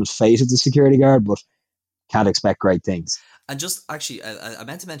the ultimate fate of the security guard, but can't expect great things. And just actually, I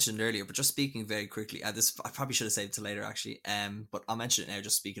meant to mention it earlier, but just speaking very quickly, this I probably should have saved it to later actually. But I'll mention it now.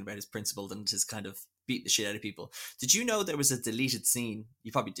 Just speaking about his principle and his kind of beat the shit out of people. Did you know there was a deleted scene?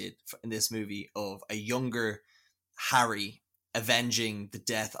 You probably did, in this movie, of a younger Harry avenging the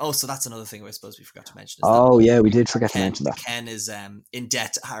death. Oh, so that's another thing I suppose we forgot to mention. We did forget to mention that. Ken is in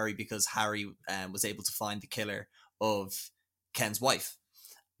debt to Harry because Harry was able to find the killer of Ken's wife.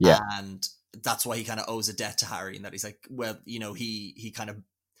 Yeah. And that's why he kind of owes a debt to Harry, and that he's like, well, he kind of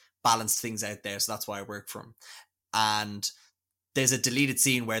balanced things out there, so that's why I work for him. And there's a deleted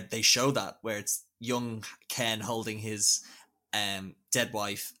scene where they show that, where it's young Ken holding his dead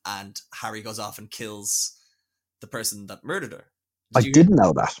wife, and Harry goes off and kills the person that murdered her. I didn't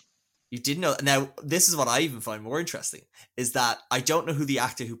know that. You didn't know? Now, this is what I even find more interesting, is that I don't know who the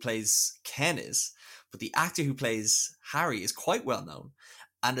actor who plays Ken is, but the actor who plays Harry is quite well known.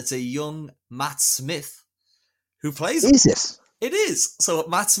 And it's a young Matt Smith who plays him. Is it? It is. So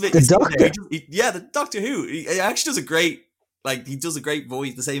Matt Smith, the Doctor. the Doctor Who. He actually does a great Like he does a great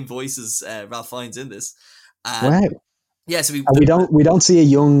voice, the same voice as Ralph Fiennes in this. And Wow. yeah, so And we don't see a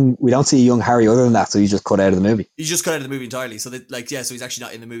young Harry other than that, so he's just cut out of the movie. he's just cut out of the movie entirely. So that, like, yeah, so he's actually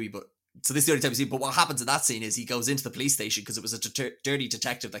not in the movie, but so this is the only time we see him. But what happens in that scene is he goes into the police station because it was a dirty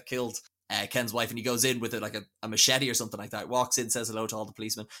detective that killed Ken's wife, and he goes in with it like a machete or something like that. Walks in, says hello to all the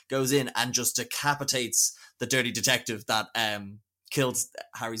policemen, goes in and just decapitates the dirty detective that killed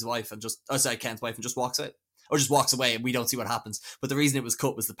Harry's wife and Ken's wife, and just walks out. Or just walks away, and we don't see what happens. But the reason it was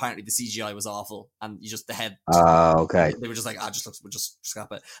cut was apparently the CGI was awful, and you just the head. Okay. They were just like, we'll just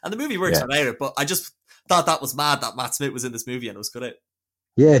scrap it, and the movie works without it. But I just thought that was mad that Matt Smith was in this movie and it was cut out.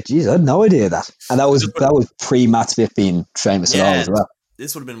 Yeah, geez, I had no idea that, and that was pre Matt Smith being famous at all as well.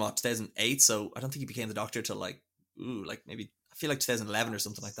 This would have been 2008, so I don't think he became the Doctor till like maybe I feel like 2011 or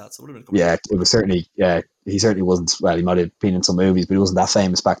something like that. So it would have been. It was certainly. Yeah, he certainly wasn't. Well, he might have been in some movies, but he wasn't that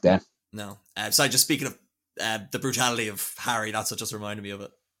famous back then. No, so just speaking of. The brutality of Harry, that's what just reminded me of it.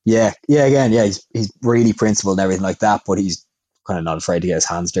 Yeah, again, he's really principled and everything like that, but he's kind of not afraid to get his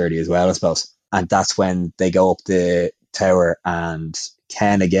hands dirty as well, I suppose. And that's when they go up the tower, and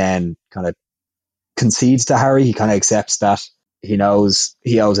Ken again kind of concedes to Harry. He kind of accepts that he knows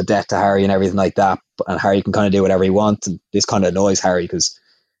he owes a debt to Harry and everything like that, and Harry can kind of do whatever he wants. And this kind of annoys Harry because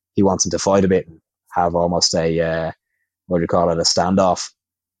he wants him to fight a bit and have almost a what do you call it, a standoff,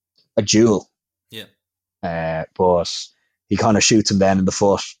 a duel. Yeah. But he kind of shoots him then in the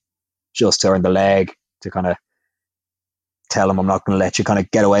foot, just or in the leg, to kind of tell him, I'm not going to let you kind of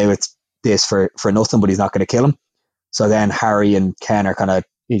get away with this for nothing, but he's not going to kill him. So then Harry and Ken are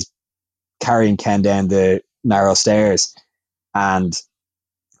he's carrying Ken down the narrow stairs, and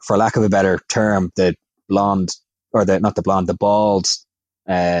for lack of a better term, the bald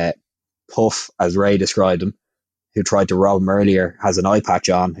Puff, as Ray described him, who tried to rob him earlier, has an eye patch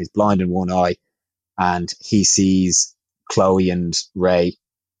on. He's blind in one eye. And he sees Chloe and Ray.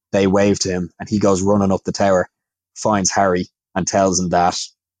 They wave to him, and he goes running up the tower, finds Harry, and tells him that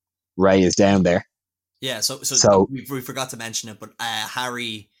Ray is down there. Yeah, so we forgot to mention it, but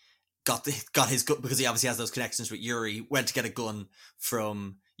Harry got his gun because he obviously has those connections with Yuri. Went to get a gun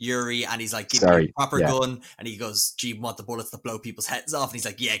from Yuri, and he's like, "Give me a proper gun." And he goes, "Do you want the bullets that blow people's heads off?" And he's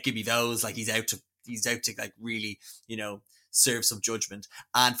like, "Yeah, give me those." Like he's out to like really, serve some judgment.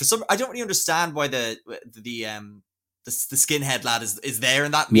 And for some, I don't really understand why the skinhead lad is there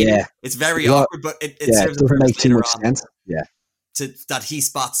in that meeting. Yeah. It's very awkward, but it serves doesn't make too much sense. Yeah, that he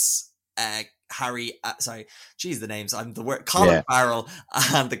spots Harry. The names. I'm the word. Colin Farrell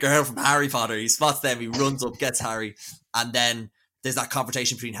and the girl from Harry Potter. He spots them. He runs up, gets Harry, and then there's that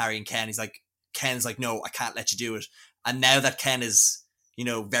confrontation between Harry and Ken. Ken's like, "No, I can't let you do it." And now that Ken is,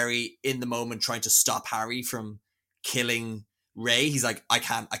 very in the moment, trying to stop Harry from killing Ray, he's like, I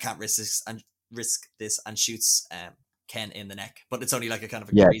can't risk this, and shoots Ken in the neck. But it's only like a kind of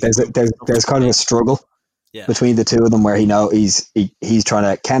there's kind of a struggle between the two of them where Ken is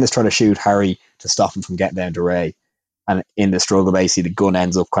trying to shoot Harry to stop him from getting down to Ray, and in the struggle basically the gun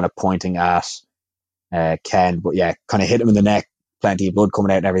ends up kind of pointing at Ken, but kind of hit him in the neck, plenty of blood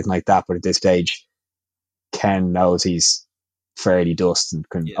coming out and everything like that. But at this stage Ken knows he's fairly dust and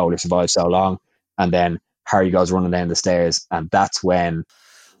can only survive so long, and then Harry goes running down the stairs, and that's when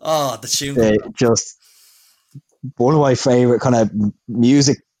the tune, just one of my favorite kind of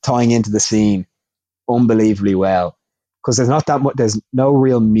music tying into the scene unbelievably well, because there's no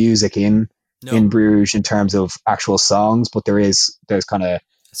real music in Bruges in terms of actual songs, but there's kind of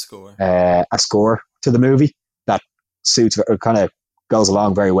a score to the movie that suits, or kind of goes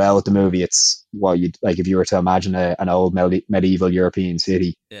along very well with the movie. It's what you'd like if you were to imagine an old medieval European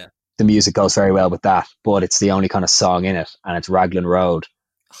city. Yeah. The music goes very well with that, but it's the only kind of song in it, and it's Raglan Road,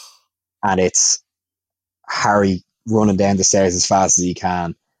 and it's Harry running down the stairs as fast as he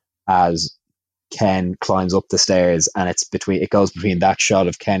can as Ken climbs up the stairs, and it goes between that shot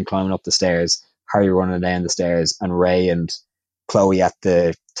of Ken climbing up the stairs, Harry running down the stairs, and Ray and Chloe at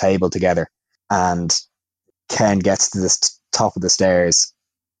the table together, and Ken gets to the top of the stairs,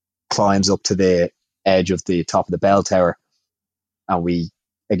 climbs up to the edge of the top of the bell tower, and we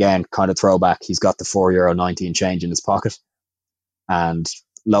again kind of throwback, he's got the €4.19 change in his pocket, and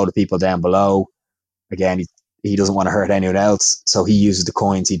a load of people down below. Again, he doesn't want to hurt anyone else, so he uses the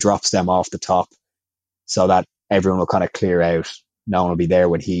coins, he drops them off the top so that everyone will kind of clear out. No one will be there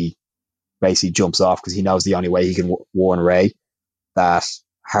when he basically jumps off, because he knows the only way he can warn Ray that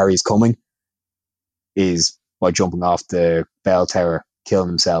Harry's coming is by jumping off the bell tower, killing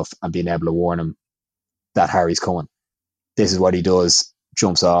himself, and being able to warn him that Harry's coming. This is what he does,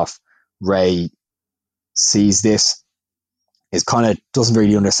 jumps off. Ray sees this, doesn't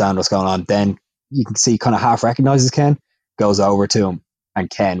really understand what's going on. Then you can see kind of half recognizes Ken, goes over to him, and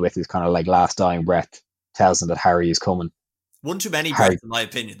Ken, with his kind of like last dying breath, tells him that Harry is coming. One too many Harry, breaths, in my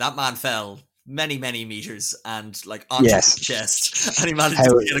opinion. That man fell many, many meters and like onto his yes, chest, and he managed how,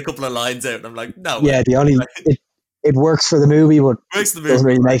 to get a couple of lines out. And I'm like, no way. yeah, it works for the movie, but Breaks the doesn't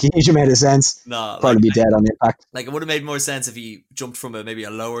movie. really make a huge amount of sense. No, Probably be dead on impact. like it would have made more sense if he jumped from maybe a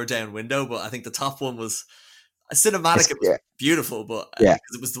lower down window, but I think the top one was cinematic. It was beautiful, but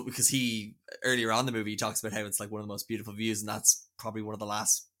because he earlier on in the movie he talks about how it's like one of the most beautiful views, and that's probably one of the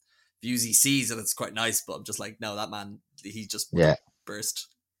last views he sees, and it's quite nice. But I'm just like, no, that man, he just burst.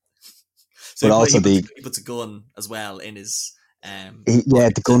 So but also he puts a gun as well in his.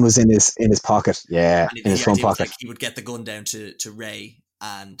 The gun was in his pocket. Yeah, in his front pocket. Like he would get the gun down to Ray,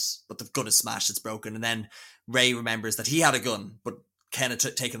 but the gun is smashed, it's broken, and then Ray remembers that he had a gun, but Ken had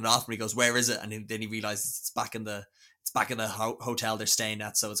taken it off, and he goes, "Where is it?" And then he realizes it's back in the hotel they're staying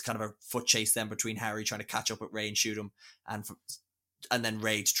at. So it's kind of a foot chase then between Harry trying to catch up with Ray and shoot him, and then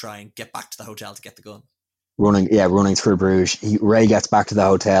Ray to try and get back to the hotel to get the gun. Running through Bruges. Ray gets back to the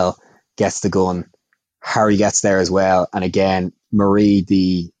hotel, gets the gun. Harry gets there as well, and again, Marie,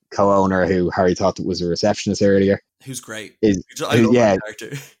 the co-owner who Harry thought was a receptionist earlier, who's great, I love that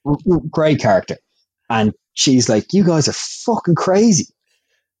character. Great character, and she's like, "You guys are fucking crazy,"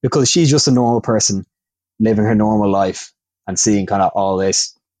 because she's just a normal person living her normal life and seeing kind of all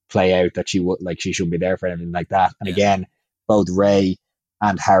this play out that she shouldn't be there for anything like that. And again, both Ray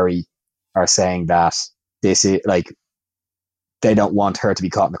and Harry are saying that this is like, they don't want her to be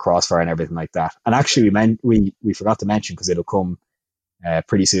caught in the crossfire and everything like that. And actually, we forgot to mention, because it'll come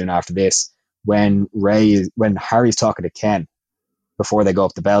pretty soon after this, when Harry's talking to Ken before they go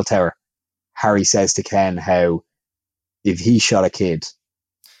up the bell tower, Harry says to Ken how if he shot a kid,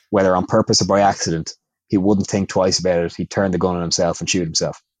 whether on purpose or by accident, he wouldn't think twice about it. He'd turn the gun on himself and shoot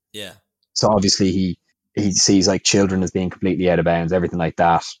himself. Yeah. So obviously he sees like children as being completely out of bounds, everything like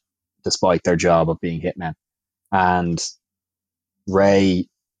that, despite their job of being hitmen. And Ray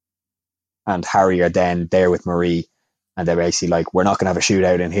and Harry are then there with Marie, and they're basically like, "We're not going to have a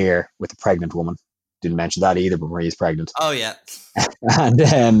shootout in here with a pregnant woman." Didn't mention that either, but Marie's pregnant. Oh yeah. And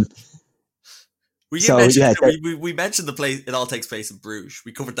we mentioned the place. It all takes place in Bruges.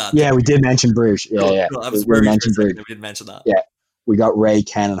 We covered that. Yeah, we did mention Bruges. Yeah. Cool. I was worried for a second we didn't mention that. Yeah, we got Ray,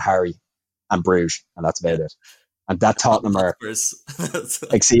 Ken, and Harry, and Bruges, and that's about it. And that Tottenham are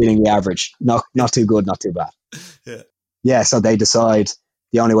exceeding the average. Not too good, not too bad. Yeah, so they decide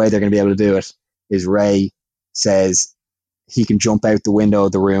the only way they're going to be able to do it is Ray says he can jump out the window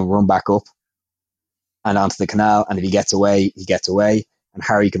of the room, run back up and onto the canal, and if he gets away, he gets away, and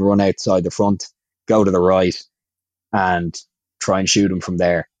Harry can run outside the front, go to the right, and try and shoot him from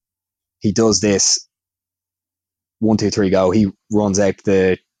there. He does this. 1, 2, 3, go. He runs out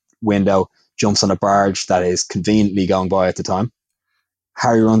the window, jumps on a barge that is conveniently going by at the time.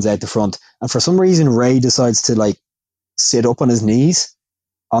 Harry runs out the front, and for some reason Ray decides to like sit up on his knees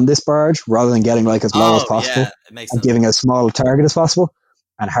on this barge rather than getting like as low as possible and giving as small a target as possible.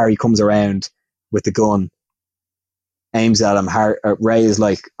 And Harry comes around with the gun, aims at him. Ray is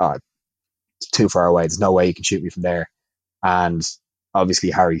like, "Oh, it's too far away. There's no way you can shoot me from there." And obviously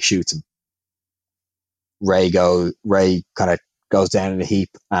Harry shoots him. Ray kind of goes down in a heap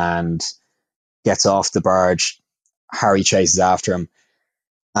and gets off the barge. Harry chases after him,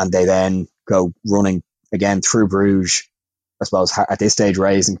 and they then go running again through Bruges. I suppose at this stage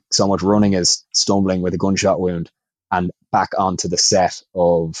Ray isn't so much running as stumbling with a gunshot wound, and back onto the set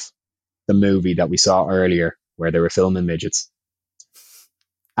of the movie that we saw earlier where they were filming midgets.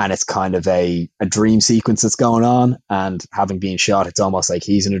 And it's kind of a dream sequence that's going on, and having been shot, it's almost like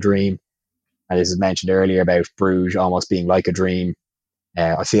he's in a dream. And this is mentioned earlier about Bruges almost being like a dream.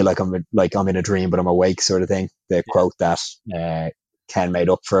 I feel like I'm in a dream, but I'm awake, sort of thing. The quote that Ken made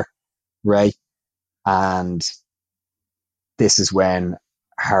up for Ray. And this is when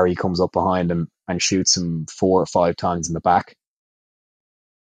Harry comes up behind him and shoots him 4 or 5 times in the back.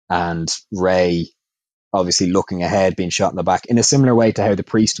 And Ray, obviously looking ahead, being shot in the back in a similar way to how the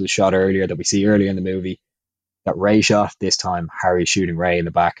priest was shot earlier, that we see earlier in the movie, that Ray shot. This time Harry shooting Ray in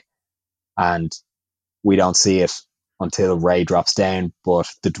the back, and we don't see it until Ray drops down, but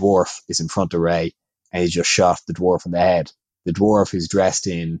the dwarf is in front of Ray, and he just shot the dwarf in the head. The dwarf is dressed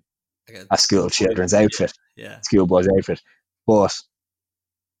in a school children's outfit, schoolboy's outfit, but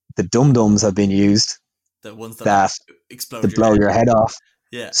the dum-dums have been used, the ones that explode to blow your head off.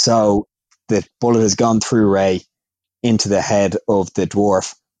 Yeah. So the bullet has gone through Ray into the head of the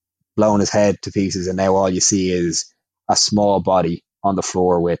dwarf, blown his head to pieces, and now all you see is a small body on the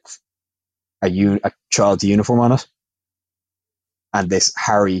floor with a child's uniform on it. And this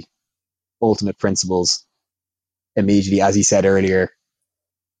Harry, ultimate principles, immediately, as he said earlier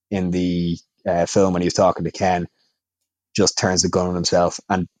in the film when he was talking to Ken, just turns the gun on himself.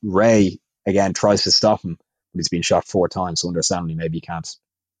 And Ray, again, tries to stop him, but he's been shot 4 times, so understandably, maybe he can't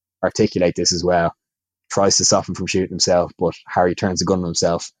articulate this as well. Tries to stop him from shooting himself, but Harry turns the gun on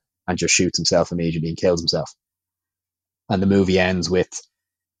himself and just shoots himself immediately and kills himself. And the movie ends with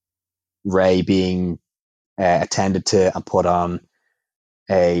Ray being attended to and put on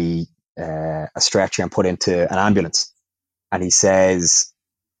a stretcher and put into an ambulance. And he says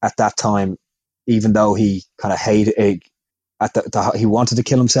at that time, even though he kind of hated he wanted to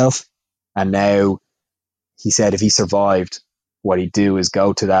kill himself, and now he said if he survived, what he'd do is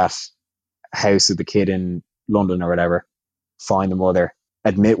go to that house of the kid in London or whatever, find the mother,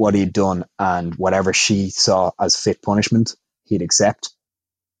 admit what he'd done, and whatever she saw as fit punishment, he'd accept.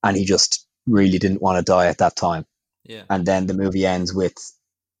 And he just really didn't want to die at that time. Yeah. And then the movie ends with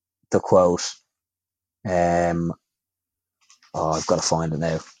the quote. I've got to find it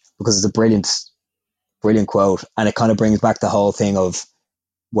now because it's a brilliant quote, and it kind of brings back the whole thing of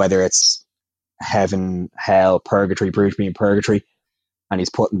whether it's heaven, hell, purgatory, Bruges being purgatory, and he's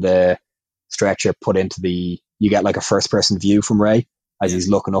putting the stretcher put into you get like a first person view from Ray as he's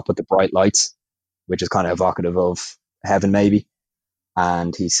looking up at the bright lights, which is kind of evocative of heaven maybe.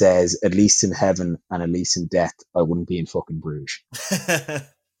 And he says, at least in heaven and at least in death, I wouldn't be in fucking Bruges.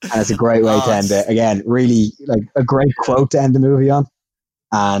 And it's a great way to end it. Again, really like a great quote to end the movie on,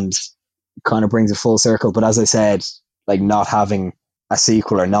 and kind of brings it full circle. But as I said, like not having a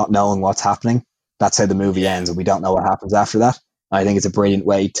sequel or not knowing what's happening, that's how the movie ends, and we don't know what happens after that. I think it's a brilliant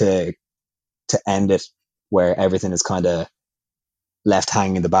way to end it, where everything is kind of left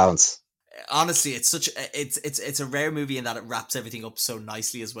hanging in the balance. Honestly, it's a rare movie in that it wraps everything up so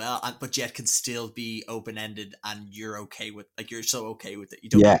nicely as well, but yet can still be open ended, and you're okay with you're so okay with it. You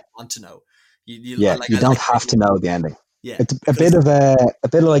don't want to know. You don't have to know the ending. Yeah, it's a bit of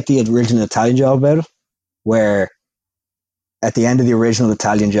like the original Italian Job about it, where at the end of the original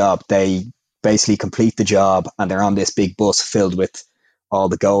Italian Job, they basically complete the job and they're on this big bus filled with all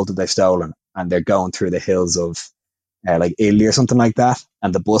the gold that they've stolen, and they're going through the hills of like Italy or something like that,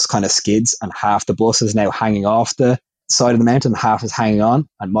 and the bus kind of skids, and half the bus is now hanging off the side of the mountain, half is hanging on,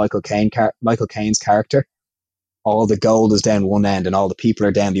 and Michael Caine's character, all the gold is down one end and all the people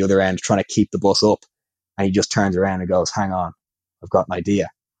are down the other end trying to keep the bus up, and he just turns around and goes, hang on, I've got an idea.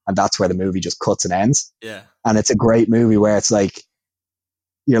 And that's where the movie just cuts and ends. Yeah. And it's a great movie where it's like,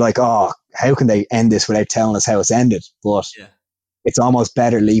 you're like, oh, how can they end this without telling us how it's ended? But it's almost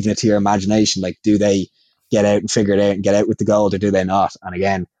better leaving it to your imagination. Like, do they get out and figure it out and get out with the gold, or do they not? And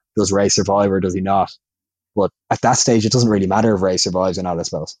again, does Ray survive or does he not? But at that stage, it doesn't really matter if Ray survives or not, I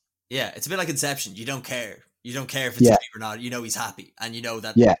suppose. Yeah, it's a bit like Inception. You don't care. You don't care if it's happy or not. You know he's happy, and you know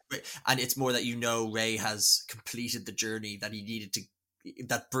that. Yeah. And it's more that Ray has completed the journey that he needed to,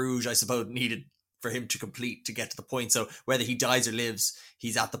 that Bruges, I suppose, needed for him to complete to get to the point. So whether he dies or lives,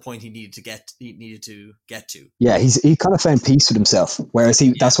 he's at the point he needed to get to. Yeah, he kind of found peace with himself. Whereas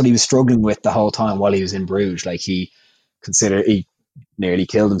that's what he was struggling with the whole time while he was in Bruges. Like he nearly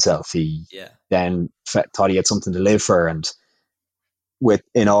killed himself. He then thought he had something to live for, and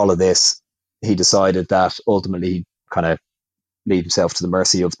in all of this, he decided that ultimately he'd kind of leave himself to the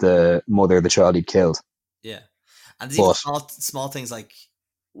mercy of the mother of the child he'd killed. Yeah, and there's even small things like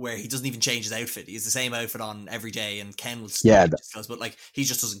where he doesn't even change his outfit. He has the same outfit on every day, and Ken will goes, but like he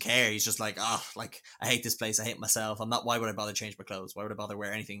just doesn't care. He's just like, like I hate this place. I hate myself. Why would I bother change my clothes? Why would I bother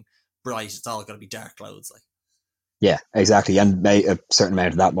wear anything bright? It's all going to be dark clothes. Like. Yeah, exactly. And a certain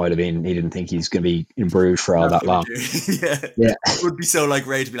amount of that might have been he didn't think he's going to be in Bruges for all that long. Yeah. It would be so like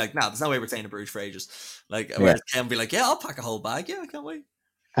Ray to be like, there's no way we're staying in Bruges for ages. Like, whereas Ken be like, I'll pack a whole bag. Yeah, I can't wait.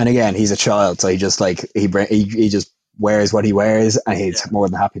 And again, he's a child, so he just like he just wears what he wears, and he's more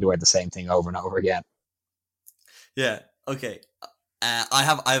than happy to wear the same thing over and over again. Yeah. Okay. I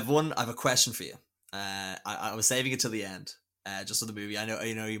have a question for you. I was saving it till the end. Just on the movie, I know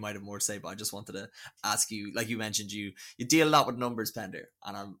you might have more to say, but I just wanted to ask you. Like you mentioned, you deal a lot with numbers, Pender,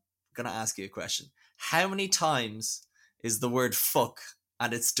 and I'm gonna ask you a question. How many times is the word "fuck"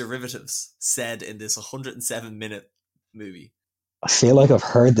 and its derivatives said in this 107-minute movie? I feel like I've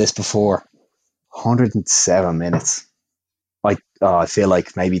heard this before. 107 minutes. I feel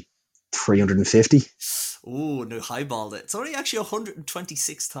like maybe 350. Oh no, highballed it. It's only actually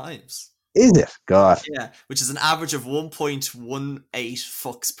 126 times. Is it? God. Yeah, which is an average of 1.18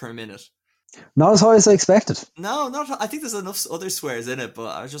 fucks per minute. Not as high as I expected. No, not. I think there's enough other swears in it,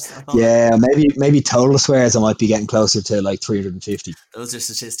 but I thought maybe total swears I might be getting closer to like 350. Those are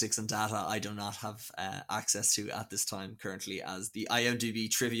statistics and data I do not have access to at this time currently, as the IMDb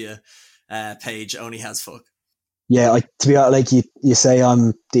trivia page only has fuck. Yeah, to be honest, like you say,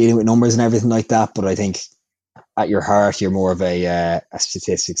 I'm dealing with numbers and everything like that, but I think at your heart, you're more of a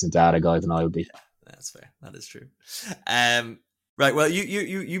statistics and data guy than I would be. Yeah, that's fair. That is true. Right. Well,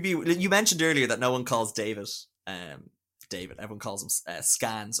 you mentioned earlier that no one calls David David. Everyone calls him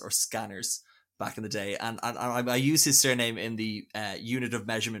Scans or Scanners back in the day, and I use his surname in the unit of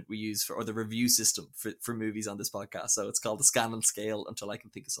measurement we use or the review system for movies on this podcast. So it's called the Scan and Scale until I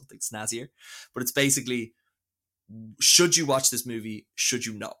can think of something snazzier. But it's basically, should you watch this movie? Should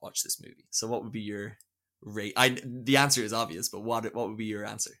you not watch this movie? So what would be your rate? The answer is obvious, but what would be your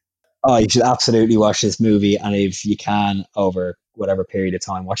answer? Oh, you should absolutely watch this movie, and if you can, over whatever period of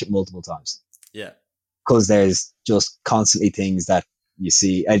time, watch it multiple times. Yeah. Because there's just constantly things that you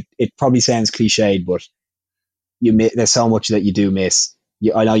see. It probably sounds cliched, but there's so much that you do miss.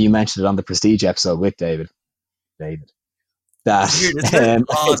 I know you mentioned it on the Prestige episode with David. That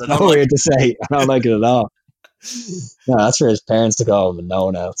it's not weird to say. I don't like it at all. No, that's for his parents to go home and no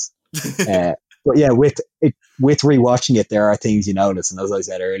one else. But yeah, with rewatching it, there are things you notice, and as I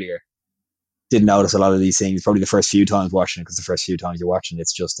said earlier, didn't notice a lot of these things probably the first few times watching it, because the first few times you're watching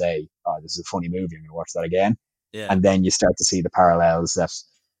it's just this is a funny movie, I'm going to watch that again. Yeah. And then you start to see the parallels that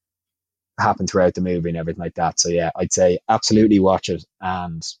happen throughout the movie and everything like that. So yeah, I'd say absolutely watch it,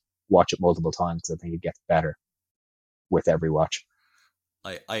 and watch it multiple times, because I think it gets better with every watch.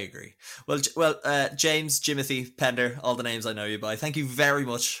 I agree. Well, James, Jimothy, Pender, all the names I know you by. Thank you very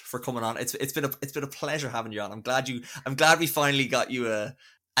much for coming on. It's been a pleasure having you on. I'm glad we finally got you an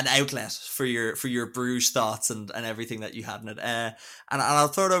outlet for your Bruges thoughts and everything that you had in it. And I'll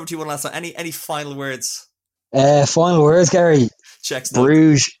throw it over to you one last time. Any final words? Final words, Gary. Checks.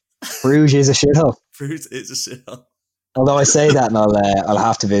 Bruges is a shithole. Bruges is a shithole. Although I say that, and I'll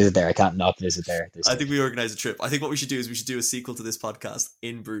have to visit there. I can't not visit there. I think we organise a trip. I think what we should do is we should do a sequel to this podcast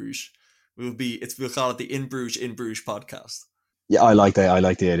in Bruges. We'll call it the In Bruges podcast. Yeah, I like that. I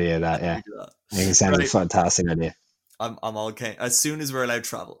like the idea of that. Yeah, I think it sounds like a fantastic idea. I'm all okay. As soon as we're allowed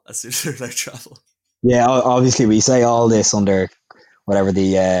travel. Yeah, obviously we say all this under whatever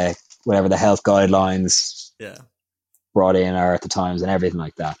the health guidelines brought in are at the times and everything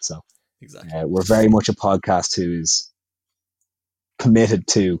like that. So exactly, we're very much a podcast who's committed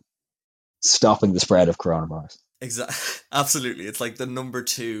to stopping the spread of coronavirus. Exactly, absolutely. It's like the number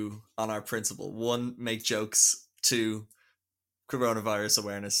 2 on our principle: 1, make jokes; 2, coronavirus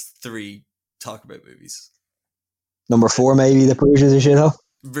awareness; 3, talk about movies. Number 4, maybe the Bruges is a shithole.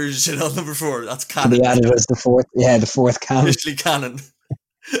 Bruges is a shithole. Number 4, that's canon. Be added as the fourth. Yeah, the fourth canon. Officially canon.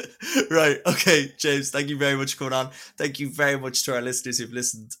 Right. Okay, James, thank you very much for coming on. Thank you very much to our listeners who've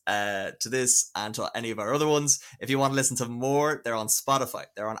listened to this and to any of our other ones. If you want to listen to more, they're on Spotify,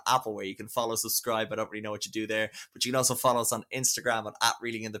 they're on Apple, where you can follow, subscribe. I don't really know what you do there, but you can also follow us on Instagram at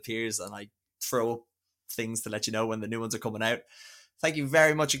Reeling in the Peers, and I throw up things to let you know when the new ones are coming out. Thank you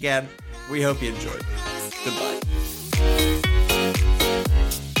very much again. We hope you enjoyed. Goodbye.